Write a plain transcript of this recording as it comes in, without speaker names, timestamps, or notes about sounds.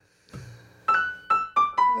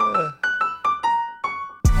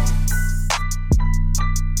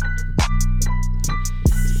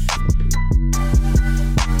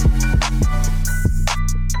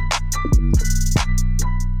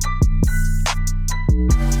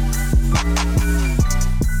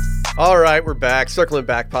All right, we're back. Circling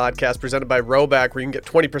Back podcast presented by Roback, where you can get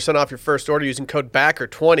 20% off your first order using code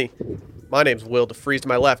BACKER20. My name's Will DeFreeze. To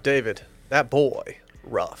my left, David. That boy,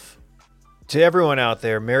 Ruff. To everyone out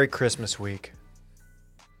there, Merry Christmas week.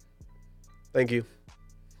 Thank you.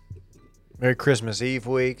 Merry Christmas Eve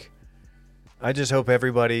week. I just hope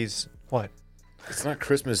everybody's what? It's not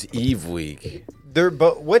Christmas Eve week.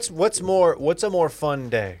 But what's a more fun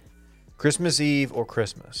day? Christmas Eve or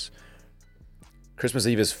Christmas? Christmas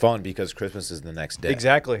Eve is fun because Christmas is the next day.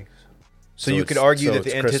 Exactly. So you could argue that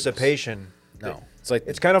the Christmas. anticipation. No,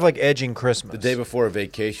 it's kind of like edging Christmas. the day before a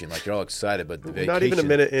vacation. Like you're all excited, but the vacation. Not even a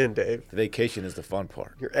minute in, Dave. The vacation is the fun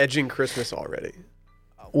part. You're edging Christmas already.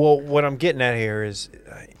 Well, what I'm getting at here is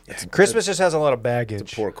Christmas just has a lot of baggage.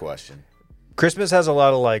 It's a poor question. Christmas has a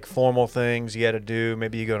lot of like formal things you got to do.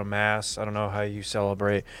 Maybe you go to mass. I don't know how you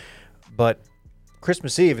celebrate, but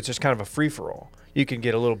Christmas Eve, it's just kind of a free for all. You can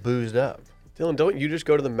get a little boozed up. Dylan, don't you just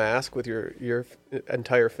go to the Mask with your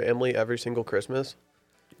entire family every single Christmas?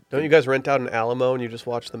 Don't you guys rent out an Alamo and you just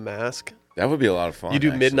watch the Mask? That would be a lot of fun. You do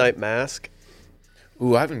actually. midnight Mask?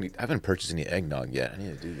 Ooh, I haven't purchased any eggnog yet. I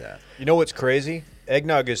need to do that. You know what's crazy?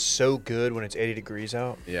 Eggnog is so good when it's 80 degrees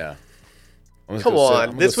out. Yeah. Come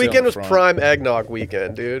on. This weekend was prime eggnog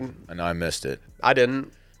weekend, dude. I know I missed it. I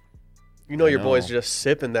didn't. You know your boy's just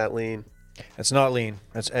sipping that lean. That's not lean.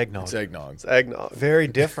 That's eggnog. It's eggnog. It's eggnog. Very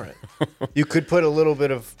different. You could put a little bit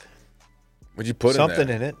of What'd you put something in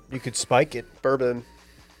there? in it. You could spike it. Bourbon.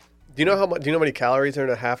 Do you know how many calories are in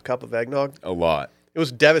a half cup of eggnog? A lot. It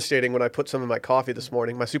was devastating when I put some in my coffee this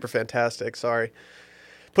morning. My Super Fantastic, sorry.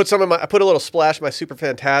 I put a little splash of my Super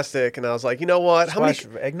Fantastic, and I was like, you know what? Splash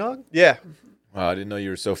of eggnog? Yeah. Wow, I didn't know you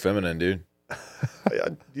were so feminine, dude.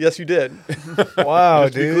 Yes, you did. Wow,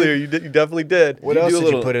 Just to be clear, you definitely did. What You else do a did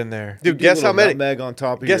little- you put in there? Dude, You do a guess how little many? Nutmeg on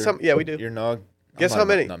top of Guess your, how? Yeah, we do. your nog. Guess I'm how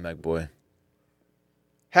not a many? Nutmeg boy.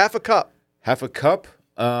 Half a cup. Half a cup.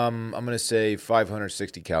 I'm gonna say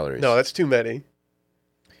 560 calories. No, that's too many.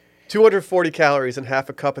 240 calories and half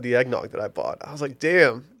a cup of the eggnog that I bought. I was like,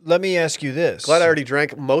 damn. Let me ask you this. Glad I already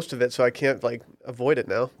drank most of it, so I can't avoid it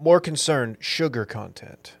now. More concerned, sugar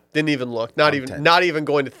content. Didn't even look. Not even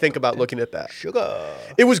going to think about looking at that. Sugar.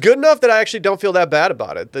 It was good enough that I actually don't feel that bad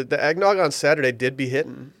about it. The eggnog on Saturday did be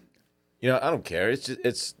hitting. You know, I don't care. It's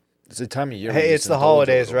just it's the time of year. Hey, we it's just the indulge a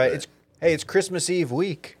holidays, little right? bit. It's Christmas Eve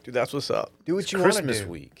week. Dude, that's what's up. Do what It's you want to do. Christmas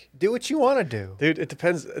week. Do what you want to do. Dude, it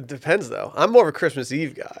depends. It depends, though. I'm more of a Christmas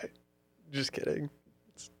Eve guy. Just kidding.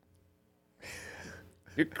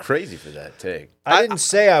 You're crazy for that take. I didn't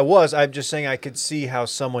say I was. I'm just saying I could see how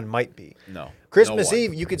someone might be. No. Christmas no one.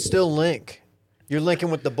 Eve, you could still link. You're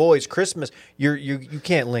linking with the boys. Christmas, you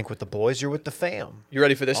can't link with the boys. You're with the fam. You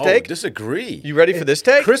ready for this Oh, take? disagree. You ready for this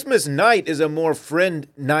take? Christmas night is a more friend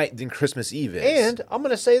night than Christmas Eve is. And I'm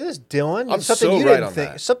gonna say this, Dylan. I'm something so you right didn't on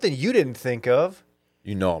think. that. Something you didn't think of.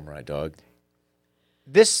 You know I'm right, dog.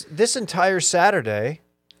 This entire Saturday,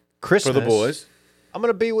 Christmas For the boys. I'm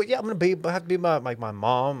gonna be with. Yeah, I'm gonna be. I have to be my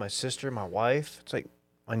mom, my sister, my wife. It's like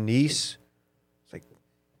my niece. It's like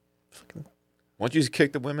fucking. Why don't you just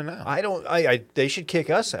kick the women out? I don't. They should kick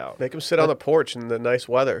us out. Make them sit on the porch in the nice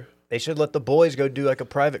weather. They should let the boys go do like a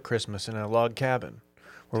private Christmas in a log cabin,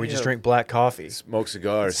 where we just Damn. drink black coffee, Smoke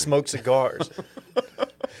cigars. smoke cigars,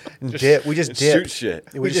 and dip. We just dip. Shoot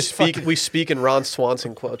shit. We just speak in Ron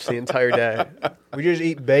Swanson quotes the entire day. We just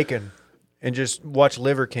eat bacon, and just watch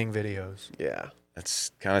Liver King videos. Yeah.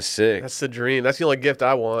 That's kind of sick. That's the dream. That's the only gift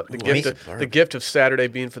I want. The Ooh, gift that's of, the gift of Saturday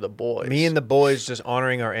being for the boys. Me and the boys just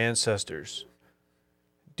honoring our ancestors.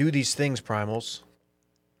 Do these things, primals.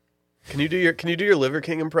 Can you do your Liver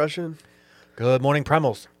King impression? Good morning,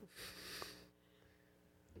 primals.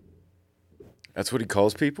 That's what he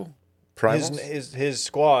calls people? Primals? His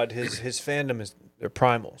squad, his fandom is they're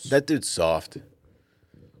primals. That dude's soft.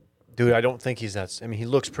 Dude, I don't think he's that. I mean, he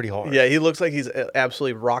looks pretty hard. Yeah, he looks like he's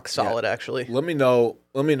absolutely rock solid. Actually, Let me know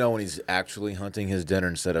when he's actually hunting his dinner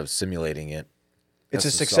instead of simulating it. It's That's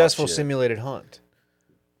a some soft successful shit. simulated hunt.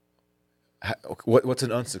 What's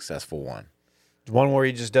an unsuccessful one? One where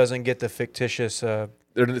he just doesn't get the fictitious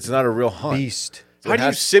It's not a real hunt. beast. how do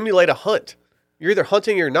you simulate a hunt? You're either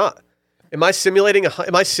hunting or you're not. Am I simulating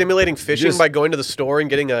Am I simulating fishing Just- by going to the store and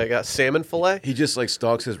getting a salmon fillet? He just like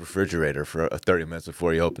stalks his refrigerator for 30 minutes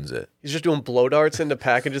before he opens it. He's just doing blow darts into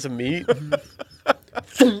packages of meat.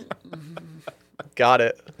 Got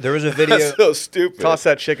it. There was a video. That's so stupid. Toss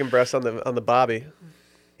that chicken breast on the bobby.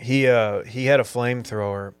 He had a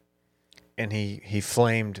flamethrower, and he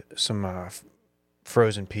flamed some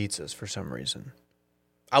frozen pizzas for some reason.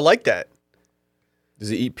 I like that. Does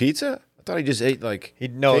he eat pizza? I thought he just ate like. I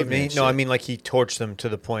caveman mean, shit. no, I mean like he torched them to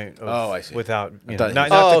the point of Oh, I see. without you know, thought he not, was-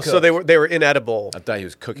 not Oh, to so cook. they were inedible. I thought he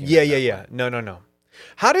was cooking. Yeah, it yeah, that yeah. way. No.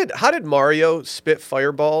 How did Mario spit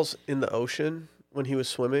fireballs in the ocean when he was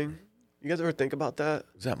swimming? You guys ever think about that?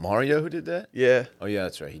 Was that Mario who did that? Yeah, Oh yeah,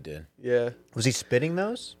 that's right. He did. yeah. Was he spitting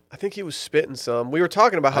those? I think he was spitting some. We were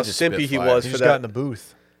talking about I how just spit simpy he fire. was He for just got in that. the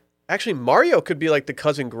booth. Actually, Mario could be like the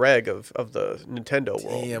cousin Greg of the Nintendo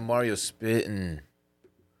world. Yeah, Mario spitting.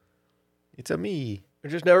 It's a me. It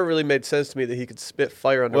just never really made sense to me that he could spit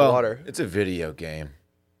fire underwater. Well, it's a video game.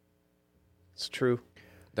 It's true.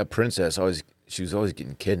 That princess she was always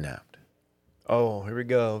getting kidnapped. Oh, here we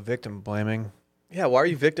go. Victim blaming. Yeah, why are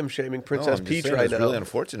you victim shaming Princess No, I'm just Peach saying, right it's now? really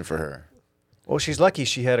unfortunate for her. Well, she's lucky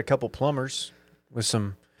she had a couple plumbers with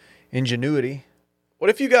some ingenuity. What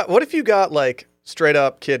if you got like straight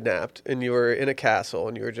up kidnapped and you were in a castle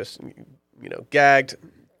and you were just gagged,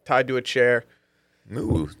 tied to a chair,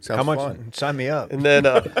 Ooh, sounds How much? fun. Sign me up. and then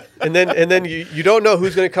and then you don't know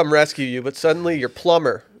who's going to come rescue you, but suddenly your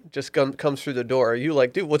plumber just comes through the door. Are you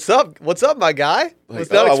like, dude, what's up? What's up, my guy?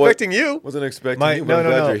 Was not oh, expecting you. Wasn't expecting My you, but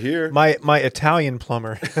I'm glad you're here. My Italian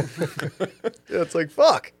plumber Yeah, it's like,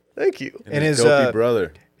 fuck. Thank you. and his dopey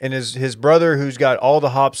brother. and his brother who's got all the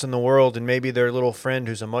hops in the world and maybe their little friend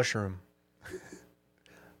who's a mushroom.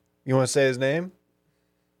 You want to say his name?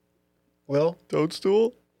 Will?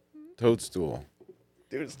 Toadstool? Toadstool.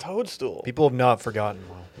 Dude, it's Toadstool. People have not forgotten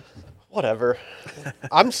Will. Whatever.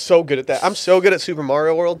 I'm so good at that. I'm so good at Super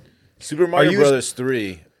Mario World. Super Mario you- Brothers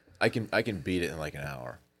 3. I can beat it in like an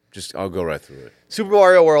hour. I'll go right through it. Super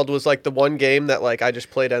Mario World was like the one game that like I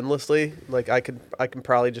just played endlessly. Like I can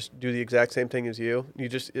probably just do the exact same thing as you. You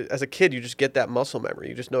just as a kid you just get that muscle memory.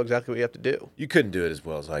 You just know exactly what you have to do. You couldn't do it as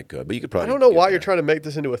well as I could, but you could probably. I don't know get why there. you're trying to make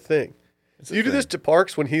this into a thing. It's a You do this thing. to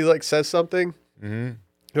Parks when he like says something. Mm-hmm.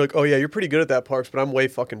 You're like, oh yeah, you're pretty good at that, Parks, but I'm way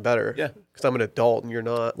fucking better. Yeah. because I'm an adult and you're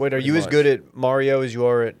not. Wait, are Pretty you as much. good at Mario as you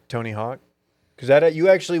are at Tony Hawk? Because you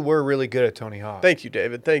actually were really good at Tony Hawk. Thank you,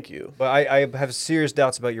 David. Thank you. But I have serious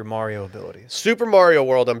doubts about your Mario abilities. Super Mario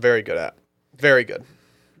World, I'm very good at. Very good.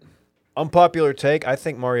 Unpopular take, I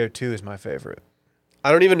think Mario 2 is my favorite.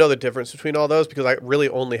 I don't even know the difference between all those because I really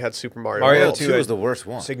only had Super Mario, Mario World. 2 2 is the worst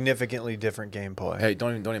one. Significantly different gameplay. Hey,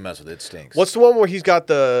 don't even mess with it. It stinks. What's the one where he's got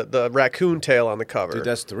the raccoon tail on the cover? Dude,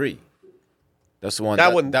 that's 3. That's the one.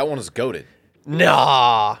 That one- That one is goated.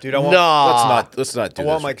 Nah, Dude, I want- nah. Let's not do I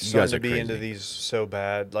want this. my You son guys to are be crazy. into these so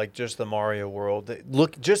bad, like just the Mario world.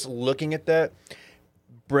 Just looking at that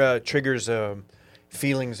triggers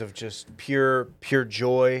feelings of just pure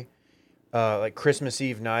joy, like Christmas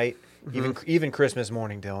Eve night, even Christmas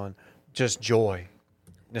morning, Dylan. Just joy,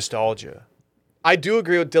 nostalgia. I do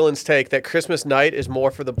agree with Dylan's take that Christmas night is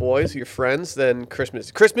more for the boys, your friends, than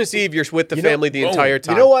Christmas. Christmas Eve, you're with the You know- family the Boom. entire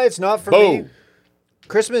time. You know why it's not for me? Boom.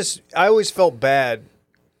 Christmas, I always felt bad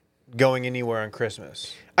going anywhere on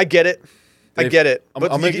Christmas. I get it. I Dave, get it. I'm But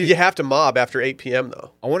gonna you, give- you have to mob after 8 p.m.,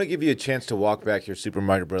 though. I want to give you a chance to walk back your Super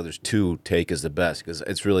Mario Brothers 2 take is the best because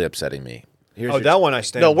it's really upsetting me. Here's Oh, your that one I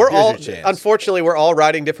stand. No, we're by. Here's all, your chance. unfortunately, we're all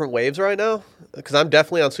riding different waves right now because I'm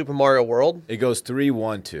definitely on Super Mario World. It goes 3,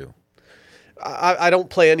 1, 2. I don't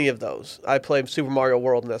play any of those. I play Super Mario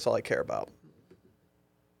World, and that's all I care about.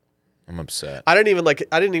 I'm upset. I didn't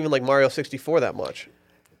even like Mario 64 that much.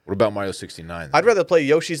 What about Mario 69? I'd rather play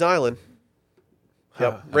Yoshi's Island.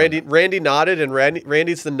 Yep. Randy nodded, and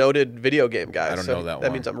Randy's the noted video game guy. I don't so know that That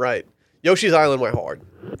one. means I'm right. Yoshi's Island went hard.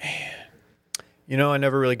 You know, I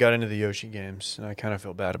never really got into the Yoshi games, and I kind of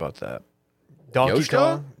feel bad about that. Donkey Yoshi?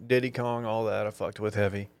 Kong, Diddy Kong, all that I fucked with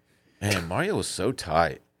heavy. Man, Mario was so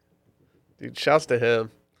tight. Dude, shouts to him.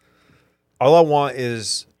 All I want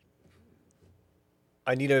is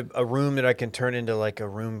I need a room that I can turn into like a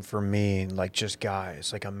room for me and like just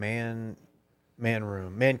guys, like a man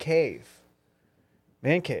room, man cave.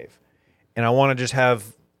 And I want to just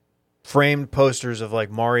have framed posters of like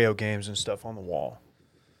Mario games and stuff on the wall.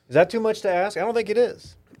 Is that too much to ask? I don't think it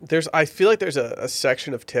is. I feel like there's a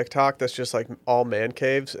section of TikTok that's just like all man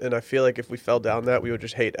caves, and I feel like if we fell down that, we would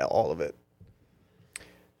just hate all of it.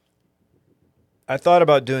 I thought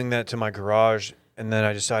about doing that to my garage, and then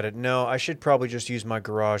I decided, no, I should probably just use my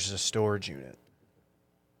garage as a storage unit.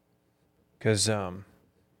 Because I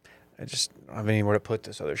just don't have anywhere to put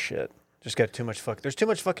this other shit. Just got too much there's too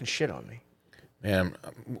much fucking shit on me. Man,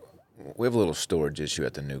 we have a little storage issue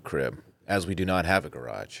at the new crib, as we do not have a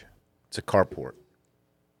garage. It's a carport.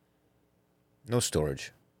 No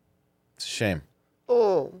storage. It's a shame.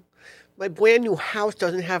 Oh, my brand new house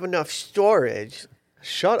doesn't have enough storage.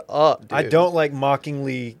 Shut up, dude. I don't like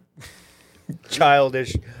mockingly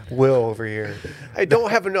childish Will over here. I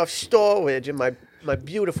don't have enough storage in my my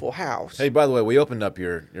beautiful house. Hey, by the way, we opened up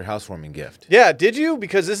your housewarming gift. Yeah, did you?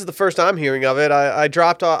 Because this is the first I'm hearing of it. I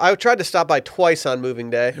dropped off. I tried to stop by twice on moving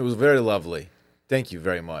day. It was very lovely. Thank you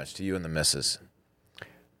very much to you and the missus.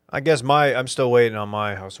 I guess I'm still waiting on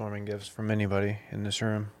my housewarming gifts from anybody in this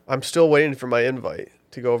room. I'm still waiting for my invite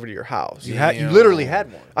to go over to your house. You literally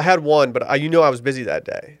had one. I had one, but you knew I was busy that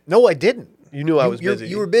day. No, I didn't. You knew I was busy.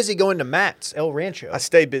 You were busy going to Matt's El Rancho. I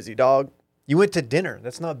stay busy, dog. You went to dinner.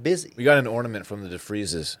 That's not busy. We got an ornament from the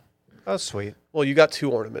DeFreezes. Oh, sweet. Well, you got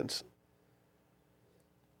 2 ornaments.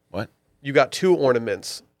 What? You got 2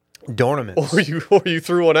 ornaments. Dornaments. Or you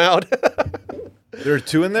threw one out. There were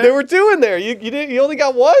 2 in there? There were 2 in there. You only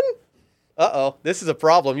got 1? Uh-oh. This is a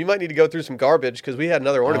problem. You might need to go through some garbage because we had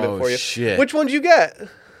another ornament for you. Shit. Which one did you get?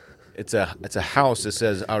 It's a house that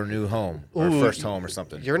says our new home or Ooh, first home or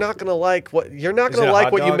something. You're not gonna like what Is it a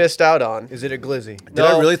hot you dog? missed out on. Is it a glizzy? Did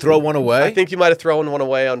I really throw one away? I think you might have thrown one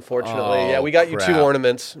away, unfortunately. Oh, Yeah, we got you 2 crap.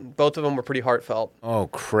 ornaments. Both of them were pretty heartfelt. Oh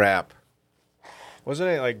crap! Wasn't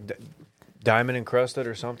it like diamond encrusted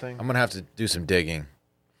or something? I'm gonna have to do some digging.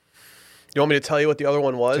 You want me to tell you what the other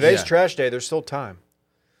one was? Today's Yeah. trash day. There's still time.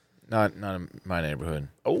 Not in my neighborhood.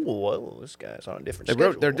 Oh, well, this guy's on a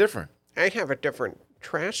different They're different. I have a different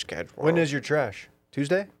trash schedule. When is your trash?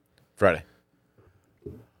 Tuesday? Friday.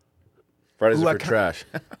 Fridays Ooh, are for trash.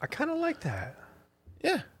 I kind of like that.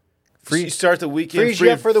 Yeah. You start the weekend frees free,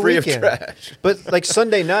 you up for the free weekend. of trash. But like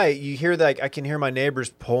Sunday night, you hear that I can hear my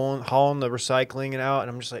neighbors hauling the recycling and out, and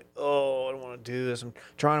I'm just like, oh, I don't want to do this. I'm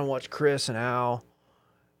trying to watch Chris and Al.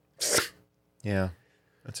 Yeah,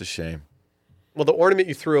 that's a shame. Well, the ornament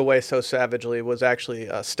you threw away so savagely was actually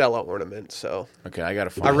a Stella ornament. So Okay, I got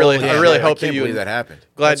to. I really hope that can't you- believe that happened.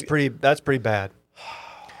 glad. That's pretty bad.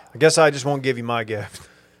 I guess I just won't give you my gift.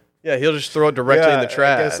 Yeah, he'll just throw it directly in the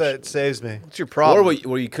trash. I guess that saves me. What's your Or problem?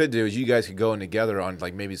 what you could do is you guys could go in together on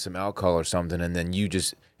like maybe some alcohol or something, and then you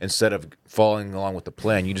just instead of following along with the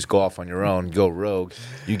plan, you just go off on your own, go rogue.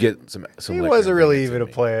 You get some. It liquor wasn't and really bring it to even a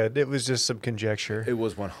me. plan. It was just some conjecture. It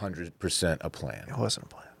was 100% a plan. It wasn't a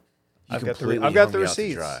plan. You I've got the completely I've got hung the me out to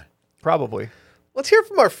receipts. dry. Probably. Let's hear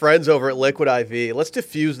from our friends over at Liquid IV. Let's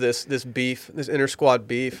diffuse this beef, this inter squad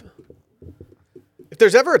beef. If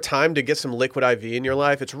there's ever a time to get some Liquid IV in your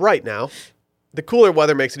life, it's right now. The cooler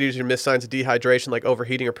weather makes it easier to miss signs of dehydration like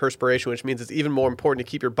overheating or perspiration, which means it's even more important to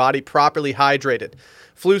keep your body properly hydrated.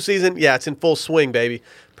 Flu season, yeah, it's in full swing, baby.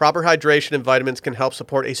 Proper hydration and vitamins can help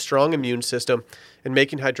support a strong immune system, and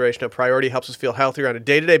making hydration a priority helps us feel healthier on a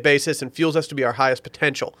day-to-day basis and fuels us to be our highest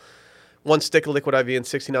potential. 1 stick of Liquid IV and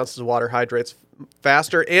 16 ounces of water hydrates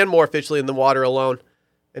faster and more efficiently than water alone.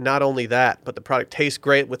 And not only that, but the product tastes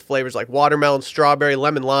great with flavors like watermelon, strawberry,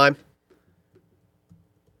 lemon, lime.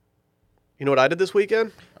 You know what I did this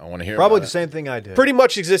weekend? I want to hear. Probably about the same thing I did. Pretty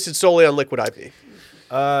much existed solely on Liquid IV.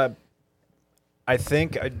 I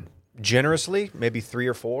think generously, maybe 3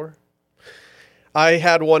 or 4. I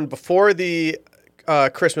had one before the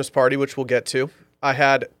Christmas party, which we'll get to. I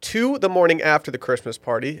had 2 the morning after the Christmas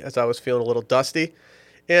party, as I was feeling a little dusty.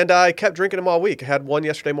 And I kept drinking them all week. I had 1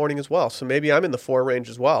 yesterday morning as well. So maybe I'm in the 4 range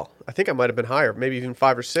as well. I think I might have been higher, maybe even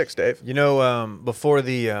 5 or 6, Dave. You know, before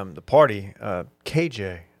the party,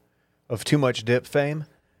 KJ of Too Much Dip fame,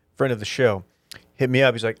 friend of the show, hit me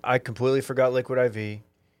up. He's like, I completely forgot Liquid IV.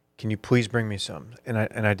 Can you please bring me some? And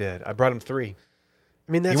I did. I brought him 3.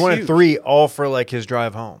 I mean, that's He wanted huge. 3 all for like his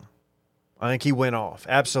drive home. I think he went off,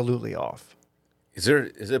 absolutely off. Is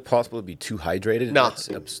it possible to be too hydrated? No.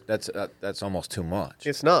 That's almost too much.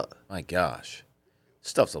 It's not. My gosh,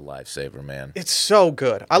 stuff's a lifesaver, man. It's so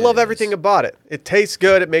good. I love is. everything about it. It tastes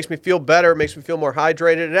good. It makes me feel better. It makes me feel more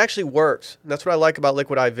hydrated. It actually works. And that's what I like about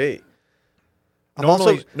Liquid IV.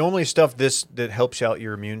 Normally stuff that helps out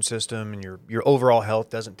your immune system and your overall health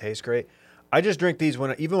doesn't taste great. I just drink these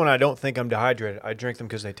even when I don't think I'm dehydrated. I drink them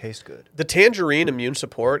because they taste good. The tangerine immune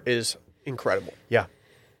support is incredible. Yeah.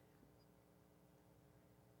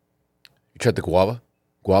 You tried the guava?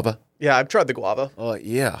 Guava? Yeah, I've tried the guava. Oh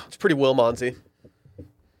yeah. It's pretty Wilmonsy.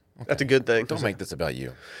 That's a good thing. Don't make this about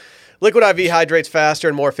you. Liquid IV hydrates faster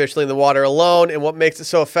and more efficiently than water alone, and what makes it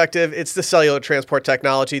so effective? It's the cellular transport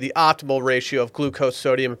technology, the optimal ratio of glucose,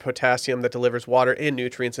 sodium, and potassium that delivers water and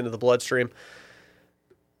nutrients into the bloodstream.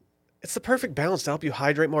 It's the perfect balance to help you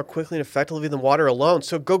hydrate more quickly and effectively than water alone.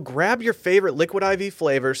 So go grab your favorite Liquid IV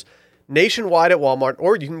flavors nationwide at Walmart,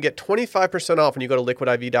 or you can get 25% off when you go to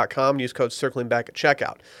liquidiv.com and use code CirclingBack at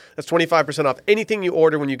checkout. That's 25% off anything you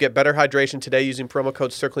order when you get better hydration today using promo code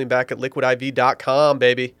CirclingBack at liquidiv.com,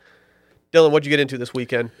 baby. Dylan, what'd you get into this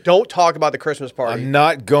weekend? Don't talk about the Christmas party. I'm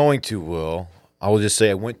not going to, Will. I will just say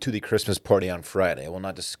I went to the Christmas party on Friday. I will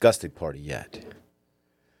not discuss the party yet.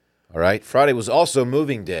 All right? Friday was also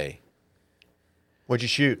moving day. What'd you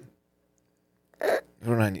shoot?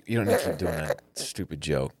 You don't need to keep doing that stupid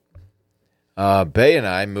joke. Bay and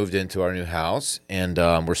I moved into our new house, and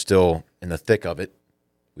we're still in the thick of it.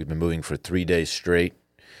 We've been moving for 3 days straight,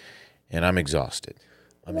 and I'm exhausted.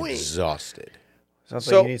 Exhausted. Sounds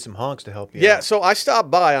So- like you need some honks to help you Yeah, out. so I stopped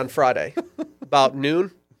by on Friday about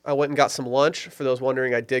noon. I went and got some lunch. For those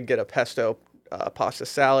wondering, I did get a pesto pasta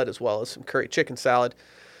salad as well as some curry chicken salad.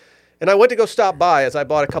 And I went to go stop by as I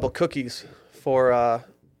bought a couple cookies for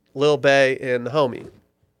Lil Bay and the homie.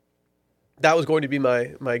 That was going to be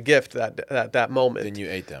my gift that moment. Then you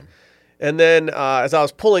ate them. And then as I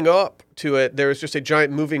was pulling up to it, there was just a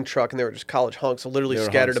giant moving truck, and there were just college hunks literally There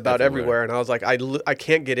were scattered hunks about everywhere. everywhere. And I was like, I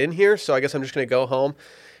can't get in here, so I guess I'm just going to go home.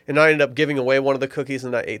 And I ended up giving away one of the cookies,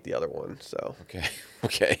 and I ate the other one. So Okay.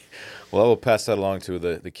 Okay. Well, I will pass that along to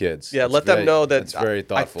the kids. yeah, It's let them very- know that it's very I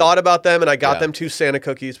thoughtful. thought about them, and I got Yeah. them 2 Santa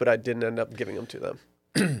cookies, but I didn't end up giving them to them.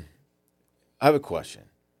 I have a question.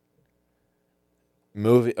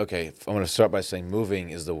 Moving. Okay, I'm going to start by saying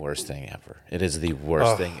moving is the worst thing ever. It is the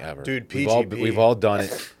worst thing ever. dude, We've all done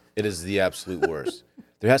it. It is the absolute worst.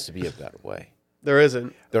 There has to be a better way. There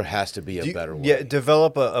isn't. There has to be a better way. Yeah,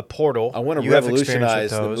 develop a portal. I want to You have experience with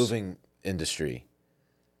revolutionize the those. moving industry.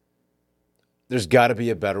 There's got to be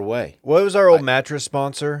a better way. What was our old mattress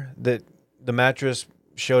sponsor? That the mattress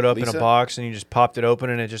showed up in Lisa? a box and you just popped it open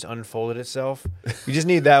and it just unfolded itself. You just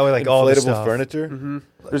need that way, like all the Inflatable stuff. furniture.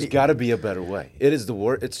 There's got to be a better way. It is the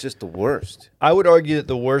worst. It's just the worst. I would argue that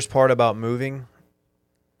the worst part about moving,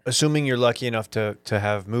 assuming you're lucky enough to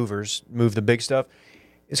have movers move the big stuff,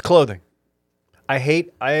 is clothing. I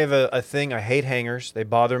have a thing. I hate hangers. They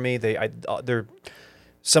bother me. They're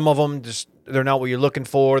some of them just they're not what you're looking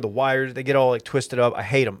for. The wires they get all like twisted up. I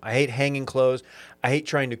hate them. I hate hanging clothes. I hate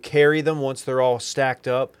trying to carry them once they're all stacked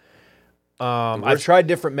up. I've tried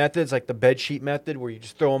different methods, like the bed sheet method, where you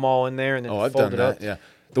just throw them all in there and then Oh, I've fold done it that. up. Yeah.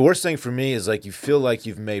 The worst thing for me is like you feel like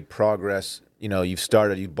you've made progress. You know, you've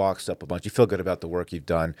started, you've boxed up a bunch. You feel good about the work you've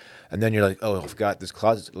done, and then you're like, oh, I've got this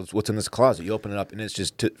closet. What's in this closet? You open it up, and it's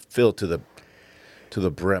just filled to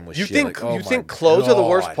the brim with You shit. think Like, oh you my think clothes are the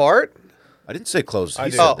worst God. part? I didn't say clothes. I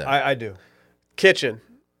He do. said that. I do. Kitchen's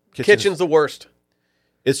Kitchen's- the worst.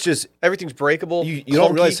 It's just Everything's breakable. you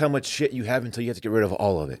don't clunky. realize how much shit you have until you have to get rid of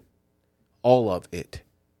all of it. All of it.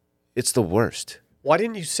 It's the worst. Why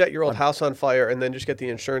didn't you set your old house on fire and then just get the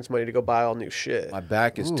insurance money to go buy all new shit? My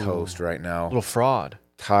back is toast right now. Little fraud.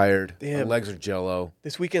 Tired. Damn. My legs are jello.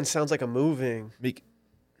 This weekend sounds like a moving.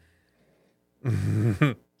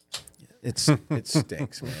 It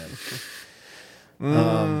stinks,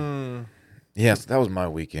 man. Yes, that was my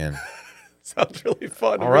weekend. Sounds really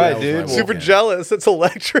fun. to All me. right, That was my dude. Super weekend. jealous. It's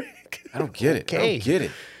electric. I don't get it. I Okay. don't get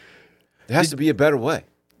it. There has to be a better way.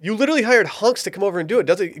 You literally hired hunks to come over and do it.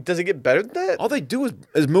 Does it get better than that? All they do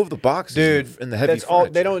is move the boxes Dude, and the heavy that's all.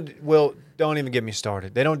 They furniture. don't. Well, don't even get me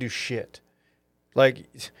started. They don't do shit. Like,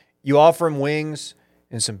 you offer them wings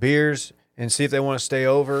and some beers and see if they want to stay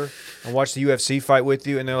over and watch the UFC fight with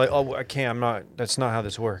you, and they're like, "Oh, I can't. I'm not. That's not how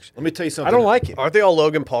this works." Let me tell you something. I don't like it. Aren't they all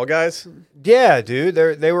Logan Paul guys? Yeah, dude.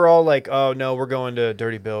 They were all like, "Oh no, we're going to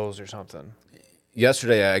Dirty Bills or something."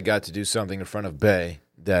 Yesterday, I got to do something in front of Bay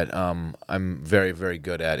that I'm very, very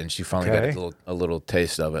good at, and she finally Okay. got a little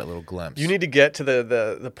taste of it, a little glimpse. You need to get to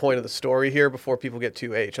the point of the story here before people get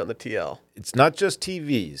too H on the TL. It's not just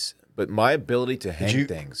TVs, but my ability to hang you-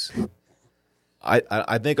 things.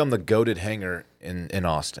 I think I'm the goated hanger in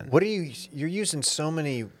Austin. What are you? You're using so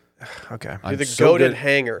many. Okay. You're I'm the so goated good-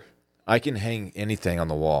 hanger. I can hang anything on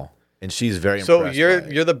the wall, and she's very So impressed. you're by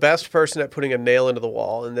it. you're the best person at putting a nail into the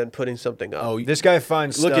wall and then putting something up. Oh, This guy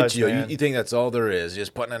finds look studs, at you. man. You think that's all there is?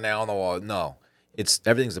 Just putting a nail on the wall? No, it's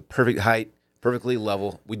everything's the perfect height, perfectly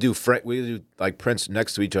level. We do like prints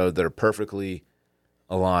next to each other that are perfectly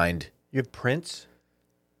aligned. You have prints.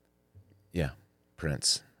 Yeah,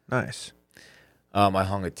 prints. Nice. I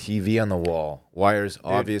hung a TV on the wall, wires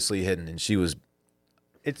obviously hidden, and she was.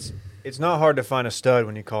 It's not hard to find a stud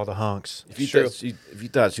when you call the hunks. If you, True. if you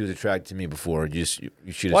thought she was attracted to me before, you should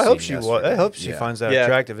have. Well, I hope seen she was. yesterday. I hope she Yeah. finds that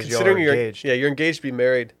attractive as y'all are considering engaged. you're engaged to be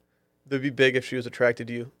married. That'd be big if she was attracted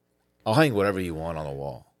to you. I'll hang whatever you want on the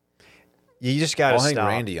wall. You just gotta I'll hang stop.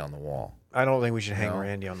 Randy on the wall. I don't think we should hang No.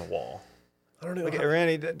 Randy on the wall. I don't know. Look at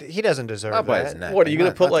Randy. He doesn't deserve Not by that. his neck. What are you gonna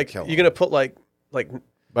Not- put not to like? kill You him. gonna put like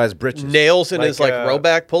by his britches? nails in his Like, like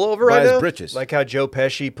rowback pullover By right his now? britches. Like how Joe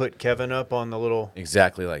Pesci put Kevin up on the little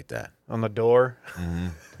Exactly like that. on the door.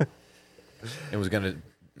 It was gonna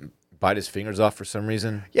bite his fingers off for some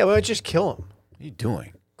reason. Yeah, well, just kill him. What are you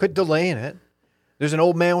doing? Quit delaying it. There's an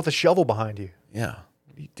old man with a shovel behind you. Yeah.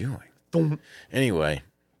 What are you doing? Anyway,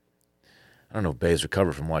 I don't know if Bay's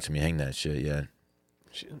recovered from watching me hang that shit yet.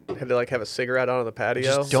 She had to like have a cigarette out on the patio.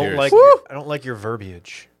 Just don't like. Seriously. I don't like your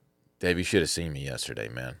verbiage. Dave, you should have seen me yesterday,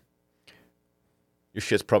 man. Your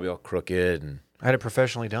shit's probably all crooked and I had it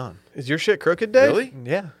professionally done. Is your shit crooked, Dave? really.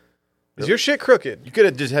 Yeah. Is your shit crooked? You could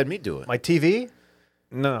have just had me do it. My TV?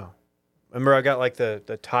 No. Remember, I got like the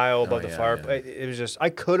tile above the yeah, fireplace. It was just I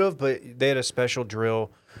could have, but they had a special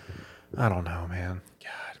drill. I don't know, man.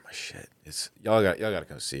 God, my shit. It's y'all got to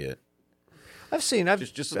come see it. I've seen I've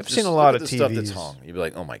seen a lot of the TVs. stuff that's hung. You'd be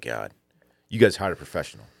like, oh my god, you guys hired a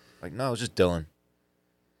professional. Like, no, it's just Dylan.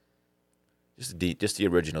 Just the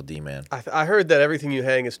original D man. I heard that everything you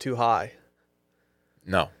hang is too high.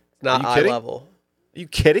 No, It's not Are you eye kidding? level. Are you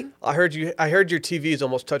kidding? I heard your TV is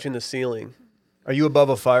almost touching the ceiling. Are you above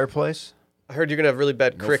a fireplace? I heard you're gonna have really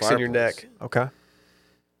bad No cricks in your fireplace. neck. Okay.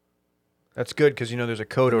 That's good because there's a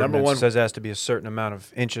code number ordinance one- that says it has to be a certain amount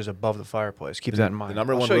of inches above the fireplace. Keep that in The mind.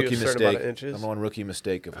 number I'll one show you rookie a certain amount of mistake. inches. Number one rookie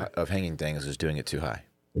mistake of hanging things is doing it too high.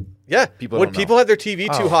 Yeah. People when don't know. people have their TV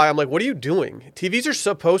too Oh. high, I'm like, what are you doing? TVs are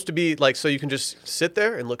supposed to be like so you can just sit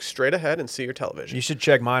there and look straight ahead and see your television. You should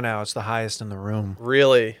check mine out. It's the highest in the room.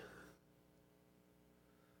 Really?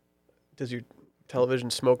 Does your television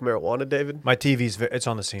smoke marijuana, David? My TV's it's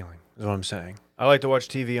on the ceiling. Is what I'm saying. I like to watch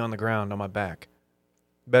TV on the ground on my back.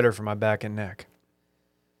 Better for my back and neck.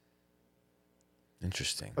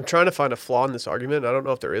 Interesting. I'm trying to find a flaw in this argument. I don't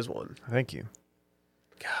know if there is one. Thank you.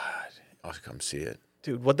 God, I'll come see it.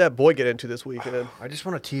 Dude, what'd that boy get into this weekend? I just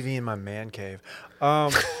want a TV in my man cave.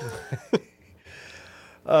 Pretty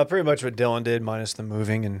much what Dylan did, minus the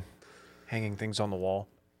moving and hanging things on the wall.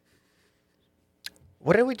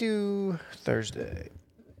 What did we do Thursday?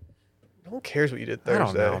 No one cares what you did I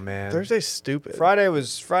Thursday. don't know, man. Thursday's stupid. Friday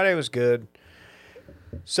was good.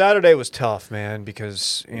 Saturday was tough, man,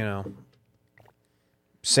 because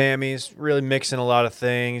Sammy's really mixing a lot of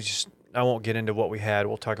things. Just I won't get into what we had.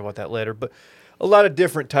 We'll talk about that later. But a lot of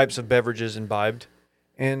different types of beverages imbibed,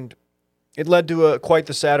 and it led to quite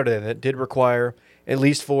the Saturday that did require at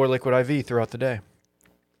least 4 liquid IV throughout the day.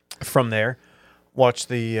 From there, watch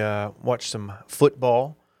some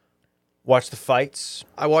football, watch the fights.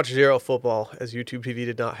 I watched zero football as YouTube TV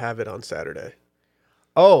did not have it on Saturday.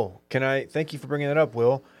 Oh, thank you for bringing that up,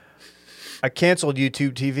 Will. I canceled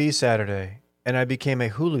YouTube TV Saturday, and I became a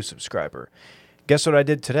Hulu subscriber. Guess what I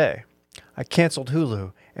did today? I canceled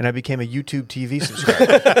Hulu, and I became a YouTube TV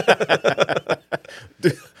subscriber.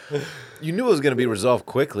 You knew it was going to be resolved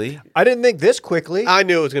quickly. I didn't think this quickly. I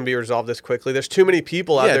knew it was going to be resolved this quickly. There's too many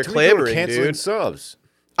people out there too many people clamoring, canceling dude. subs.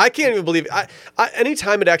 I can't even believe it.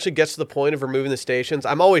 Anytime it actually gets to the point of removing the stations,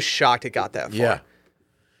 I'm always shocked it got that far. Yeah.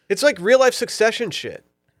 It's like real life Succession shit.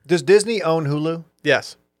 Does Disney own Hulu?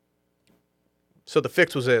 Yes. So the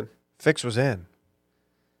fix was in. Fix was in.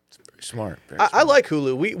 Very smart. Very I smart. like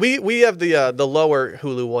Hulu. We have the lower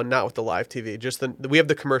Hulu one, not with the live TV. We have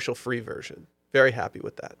the commercial free version. Very happy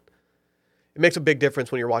with that. It makes a big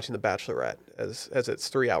difference when you're watching The Bachelorette, as it's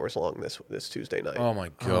 3 hours long this Tuesday night. Oh my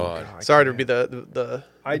god. God. Sorry to be the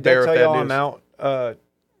I bearer did of tell bad y'all news. I'm out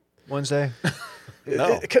Wednesday.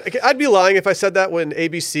 No. I'd be lying if I said that when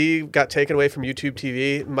ABC got taken away from YouTube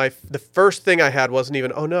TV. The first thing I had wasn't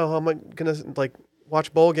even, oh no, how am I gonna like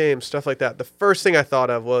watch bowl games, stuff like that. The first thing I thought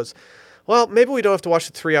of was, well, maybe we don't have to watch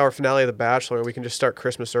the 3-hour finale of The Bachelor. We can just start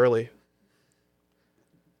Christmas early.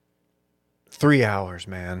 3 hours,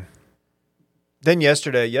 man. Then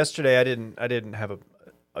yesterday I didn't have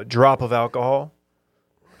a drop of alcohol.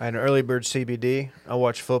 I had an early bird CBD. I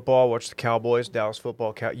watched football, watched the Cowboys, Dallas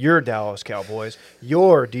football, your Dallas Cowboys,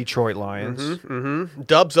 your Detroit Lions.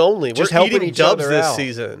 Dubs only. Just We're helping eating each dubs other this out.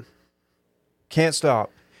 season. Can't stop.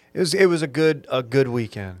 It was a good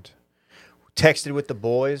weekend. Texted with the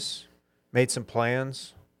boys, made some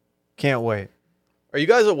plans. Can't wait. Are you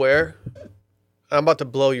guys aware? I'm about to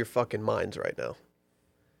blow your fucking minds right now.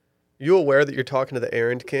 You aware that you're talking to the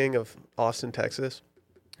errand king of Austin, Texas?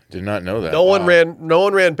 Did not know that. No one Wow.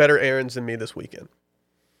 ran better errands than me this weekend.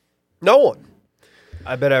 No one.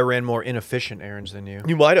 I bet I ran more inefficient errands than you.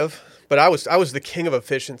 You might have, but I was the king of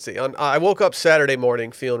efficiency. I woke up Saturday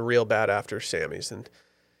morning feeling real bad after Sammy's, and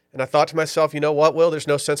I thought to myself, you know what, Will? There's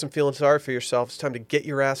no sense in feeling sorry for yourself. It's time to get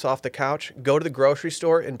your ass off the couch, go to the grocery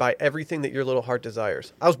store, and buy everything that your little heart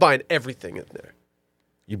desires. I was buying everything in there.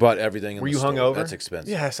 You bought everything in Were the you store. hungover? That's expensive.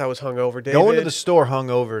 Yes, I was hungover, David. Going to the store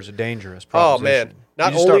hungover is a dangerous Oh proposition. man!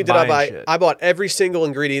 Not You just only start did I buying buy, shit. I bought every single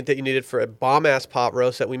ingredient that you needed for a bomb ass pot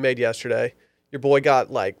roast that we made yesterday. Your boy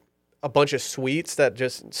got like a bunch of sweets that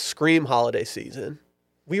just scream holiday season.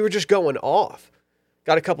 We were just going off.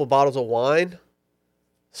 Got a couple bottles of wine,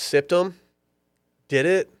 sipped them, did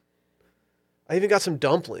it. I even got some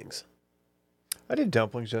dumplings. I did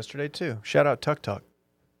dumplings yesterday too. Shout out Tuk Tuk.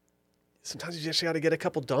 sometimes you just got to get a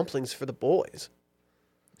couple dumplings for the boys.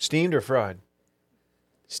 Steamed or fried?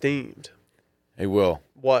 Steamed. Hey, Will,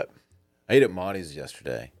 What? I ate at Monty's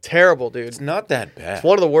yesterday. Terrible, dude. It's not that bad. It's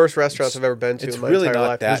one of the worst restaurants I've ever been to it's in my really entire not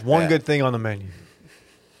life. that There's one bad. good thing on the menu.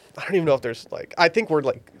 I don't even know if there's like. I think we're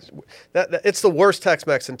like that it's the worst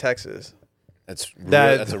Tex-Mex in Texas. That's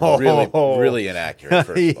That- that's a really inaccurate.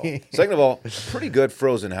 First of all, second of all, pretty good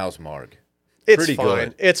frozen house marg. It's Pretty fine.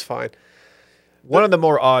 good. It's fine. One of the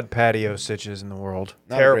more odd patio sitches in the world.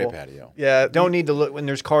 Not Terrible. a great patio. Yeah. Don't need to look when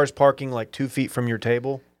there's cars parking like 2 feet from your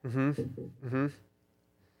table.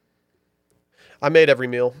 I made every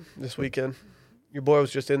meal this weekend. Your boy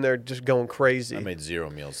was just in there, just going crazy. I made 0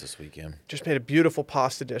 meals this weekend. Just made a beautiful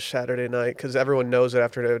pasta dish Saturday night because everyone knows that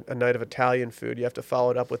after a night of Italian food, you have to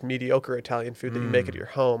follow it up with mediocre Italian food that you make at your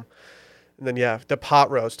home. And then the pot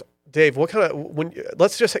roast. Dave, what kind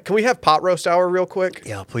of can we have pot roast hour real quick?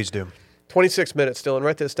 Yeah, please do. 26 minutes, Dylan.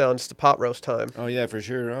 Write this down. It's the pot roast time. Oh yeah, for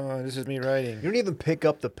sure. Oh, this is me writing. You don't even pick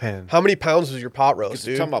up the pen. How many pounds was your pot roast, Because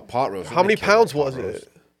dude? talking about pot roast. How many pounds was it?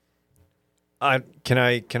 Can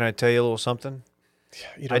I tell you a little something?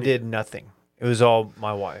 You I did nothing. It was all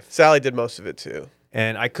my wife. Sally did most of it too.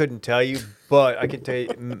 And I couldn't tell you, but I can tell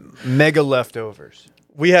you mega leftovers.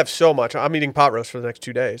 We have so much. I'm eating pot roast for the next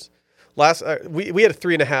 2 days. Last we had a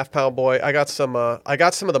 3.5 pound boy. I got some of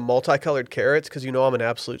the multicolored carrots because you know I'm an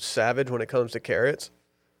absolute savage when it comes to carrots.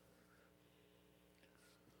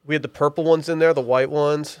 We had the purple ones in there, the white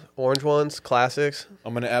ones, orange ones, classics.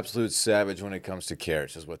 I'm an absolute savage when it comes to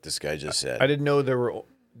carrots, is what this guy just said. I didn't know there were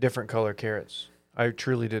different color carrots. I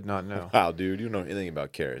truly did not know. Wow, dude, you don't know anything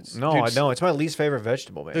about carrots. No, Dude, I don't. It's my least favorite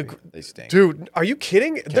vegetable, man. They stink. Dude, are you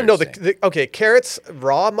kidding? Carrots stink. Okay, carrots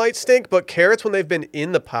raw might stink, but carrots when they've been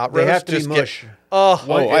in the pot roast They have to just be mush. Oh,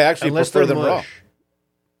 Oh, I actually Unless prefer they're them raw. mush.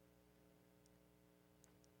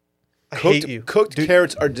 I hate you. Cooked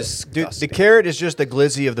carrots are Dude, disgusting. the carrot is just the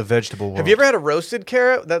glizzy of the vegetable world. Have you ever had a roasted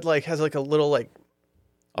carrot that like has like a little like?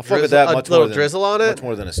 I'll fuck with drizzle- that a much little more than, drizzle on it? Much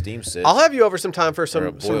more than a steam sit. I'll have you over sometime for Or a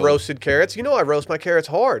some boiled. roasted carrots. You know I roast my carrots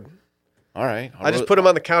hard. All right. I just put them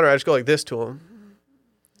on the counter. I just go like this to them.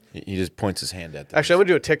 He just points his hand at them. Actually, I'm gonna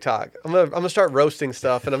do a TikTok. I'm gonna start roasting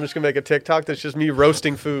stuff, and I'm just gonna make a TikTok that's just me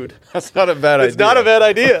roasting food. That's not a bad idea. It's not a bad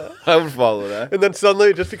idea. I would follow that. And then suddenly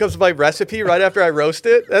it just becomes my recipe right after I roast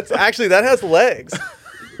it. That has legs.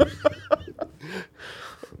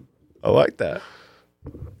 I like that.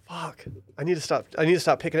 Fuck. I need to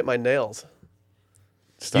stop picking at my nails.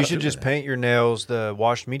 You should just paint your nails the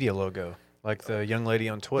Washed Media logo, like the young lady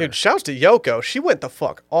on Twitter. Dude, shouts to Yoko. She went the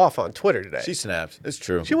fuck off on Twitter today. She snaps. It's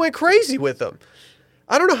true. She went crazy with them.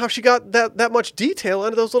 I don't know how she got that much detail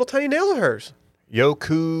onto those little tiny nails of hers.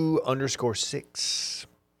 Yoku_6.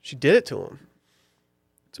 She did it to him.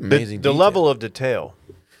 It's amazing. The detail. level of detail.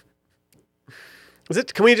 Is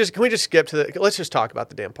it? Can we just skip to the? Let's just talk about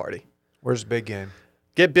the damn party. Where's Big Game?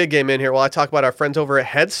 Get Big Game in here while I talk about our friends over at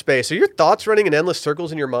Headspace. Are your thoughts running in endless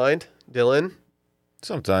circles in your mind, Dylan?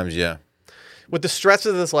 Sometimes, yeah. With the stress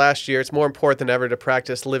of this last year, it's more important than ever to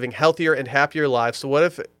practice living healthier and happier lives. So what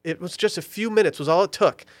if it was just a few minutes was all it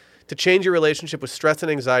took to change your relationship with stress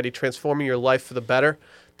and anxiety, transforming your life for the better?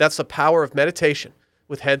 That's the power of meditation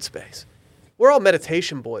with Headspace. We're all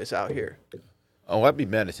meditation boys out here. Oh, I'd be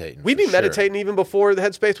meditating. We'd for be sure. meditating even before the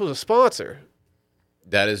Headspace was a sponsor.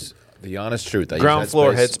 That is the honest truth. I Ground use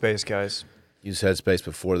floor Headspace, guys. Use Headspace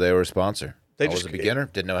before they were a sponsor. They I was just- a beginner,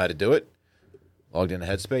 didn't know how to do it. Logged into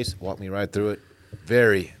Headspace, walked me right through it.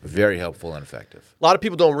 Very, very helpful and effective. A lot of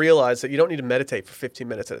people don't realize that you don't need to meditate for 15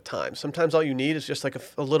 minutes at a time. Sometimes all you need is just like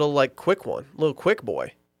a little like quick one, a little quick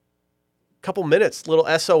boy. Couple minutes, little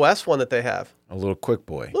SOS one that they have. A little quick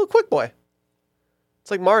boy. Little quick boy.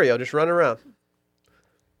 It's like Mario, just running around.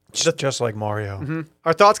 Just like Mario.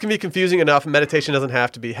 Our thoughts can be confusing enough, and meditation doesn't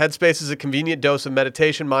have to be. Headspace is a convenient dose of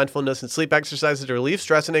meditation, mindfulness, and sleep exercises to relieve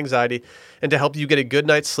stress and anxiety and to help you get a good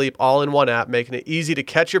night's sleep all in one app, making it easy to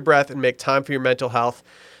catch your breath and make time for your mental health.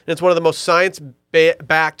 And it's one of the most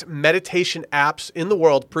science-backed meditation apps in the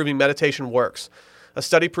world, proving meditation works. A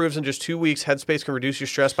study proves in just 2 weeks, Headspace can reduce your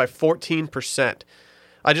stress by 14%.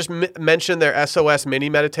 I just mentioned their SOS mini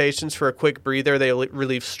meditations for a quick breather. They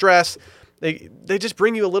relieve stress. They just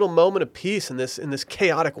bring you a little moment of peace in this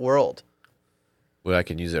chaotic world. Well, I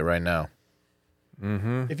can use it right now.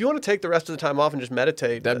 If you want to take the rest of the time off and just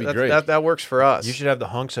meditate, That'd be great. That works for us. You should have the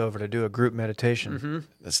hunks over to do a group meditation. Mm-hmm.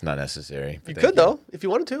 That's not necessary. You could though, if you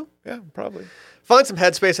wanted to. Yeah, probably. Find some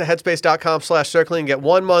Headspace at headspace.com/circling and get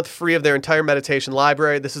 1 month free of their entire meditation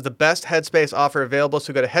library. This is the best Headspace offer available,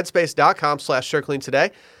 so go to headspace.com/circling today.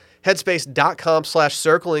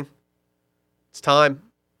 Headspace.com/circling. It's time.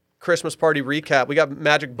 Christmas party recap. We got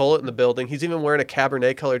Magic Bullet in the building. He's even wearing a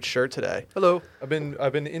Cabernet colored shirt today. Hello. I've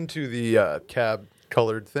been into the cab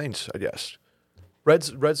colored things, I guess.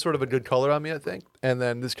 Red's sort of a good color on me, I think, and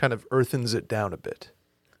then this kind of earthens it down a bit.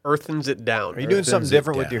 Earthens it down. Are you doing something Thins it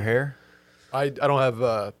different with down. your hair? I don't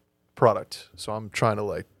have product, so I'm trying to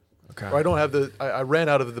like. Okay. Or I don't have the. I ran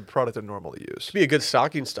out of the product I normally use, Be a good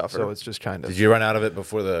stocking stuffer. so it's just kind of. Did you run out of it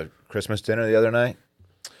before the Christmas dinner the other night?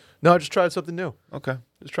 No, I just tried something new. Okay.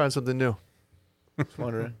 Just trying something new. Just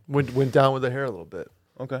wondering. Went down with the hair a little bit.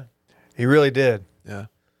 Okay. He really did. Yeah,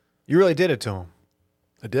 You really did it to him.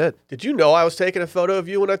 I did. Did you know I was taking a photo of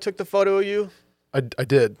you when I took the photo of you? I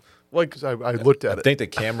did Like, because I looked at I it. think the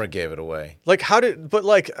camera gave it away. how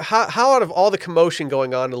out of all the commotion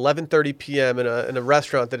going on, 11:30 p.m. in a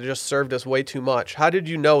restaurant that had just served us way too much, how did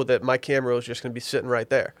you know that my camera was just going to be sitting right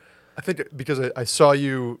there? I think because I saw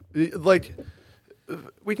you, like,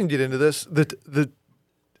 we can get into this.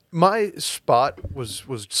 My spot was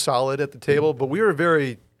solid at the table, but we were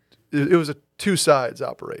it was a two sides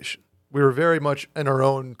operation. We were very much in our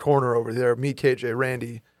own corner over there. Me, KJ,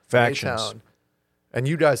 Randy, Factions. A-Town. And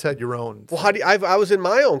you guys had your own. Well, how do you, I was in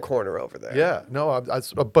my own corner over there. Yeah, no,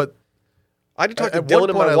 but I had to talk to At Dylan one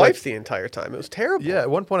and point my I, wife like- the entire time. It was terrible. yeah, at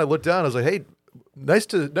one point I looked down. I was like, "Hey, nice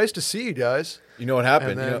to see you guys." You know what